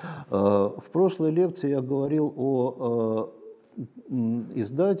 В прошлой лекции я говорил о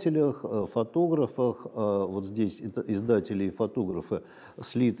издателях, фотографах, вот здесь издатели и фотографы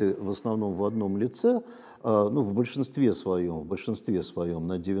слиты в основном в одном лице, ну, в большинстве своем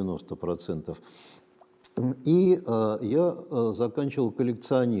на 90%. И я заканчивал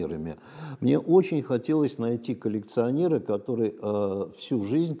коллекционерами. Мне очень хотелось найти коллекционера, который всю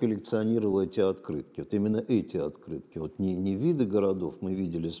жизнь коллекционировал эти открытки. Вот именно эти открытки. Вот не виды городов. Мы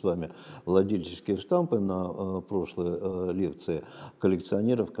видели с вами владельческие штампы на прошлой лекции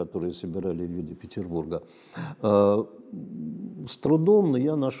коллекционеров, которые собирали виды Петербурга. С трудом, но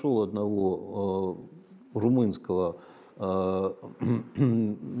я нашел одного румынского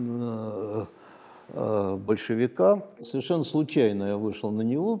большевика. Совершенно случайно я вышел на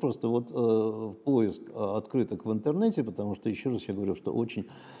него, просто вот поиск открыток в интернете, потому что, еще раз я говорю, что очень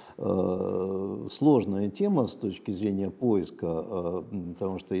сложная тема с точки зрения поиска,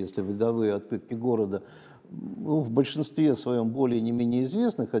 потому что если видовые открытки города, ну, в большинстве своем более не менее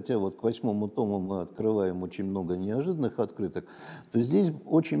известны, хотя вот к 8-му тому мы открываем очень много неожиданных открыток, то здесь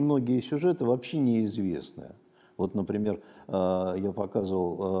очень многие сюжеты вообще неизвестны. Вот, например, я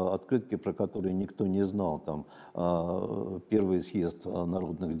показывал открытки, про которые никто не знал. Там первый съезд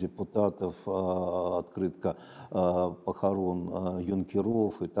народных депутатов, открытка похорон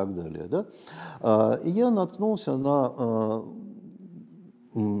юнкеров и так далее. Да? И я наткнулся на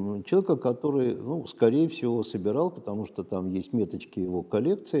человека, который, ну, скорее всего, собирал, потому что там есть меточки его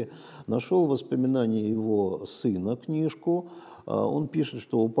коллекции, нашел воспоминания его сына, книжку. Он пишет,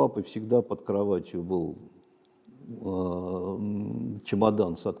 что у папы всегда под кроватью был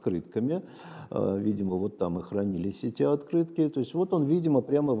чемодан с открытками, видимо, вот там и хранились эти открытки, то есть вот он, видимо,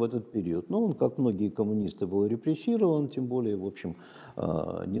 прямо в этот период. Ну, он, как многие коммунисты, был репрессирован, тем более, в общем,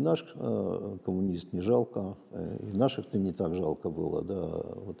 не наш коммунист, не жалко, и наших-то не так жалко было, да,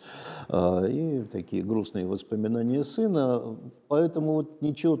 вот. И такие грустные воспоминания сына, поэтому вот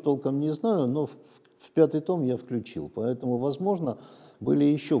ничего толком не знаю, но в 5-й том я включил, поэтому, возможно, были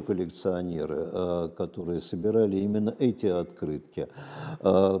еще коллекционеры, которые собирали именно эти открытки,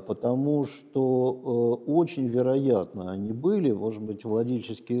 потому что очень вероятно они были, может быть,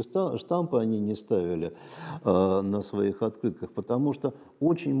 владельческие штампы они не ставили на своих открытках, потому что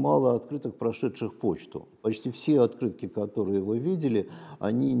очень мало открыток, прошедших почту. Почти все открытки, которые вы видели,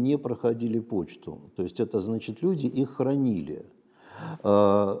 они не проходили почту. То есть это значит, люди их хранили.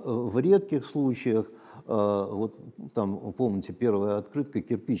 В редких случаях, вот там, помните, первая открытка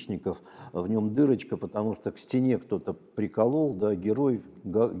кирпичников, в нем дырочка, потому что к стене кто-то приколол, да, герой.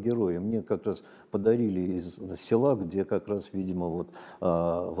 Мне как раз подарили из села, где как раз, видимо,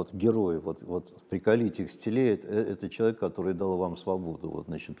 вот герой, вот приколите к стеле, это человек, который дал вам свободу, вот,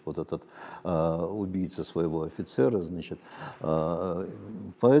 значит, вот этот убийца своего офицера, значит.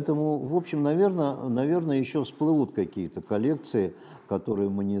 Поэтому, в общем, наверное, еще всплывут какие-то коллекции, которые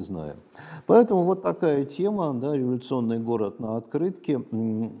мы не знаем. Поэтому вот такая тема, да, революционный город на открытке,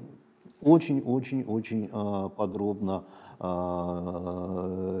 очень-очень-очень подробно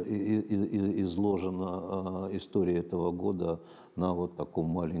изложена история этого года на вот таком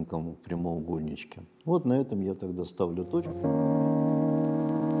маленьком прямоугольничке. Вот на этом я тогда ставлю точку.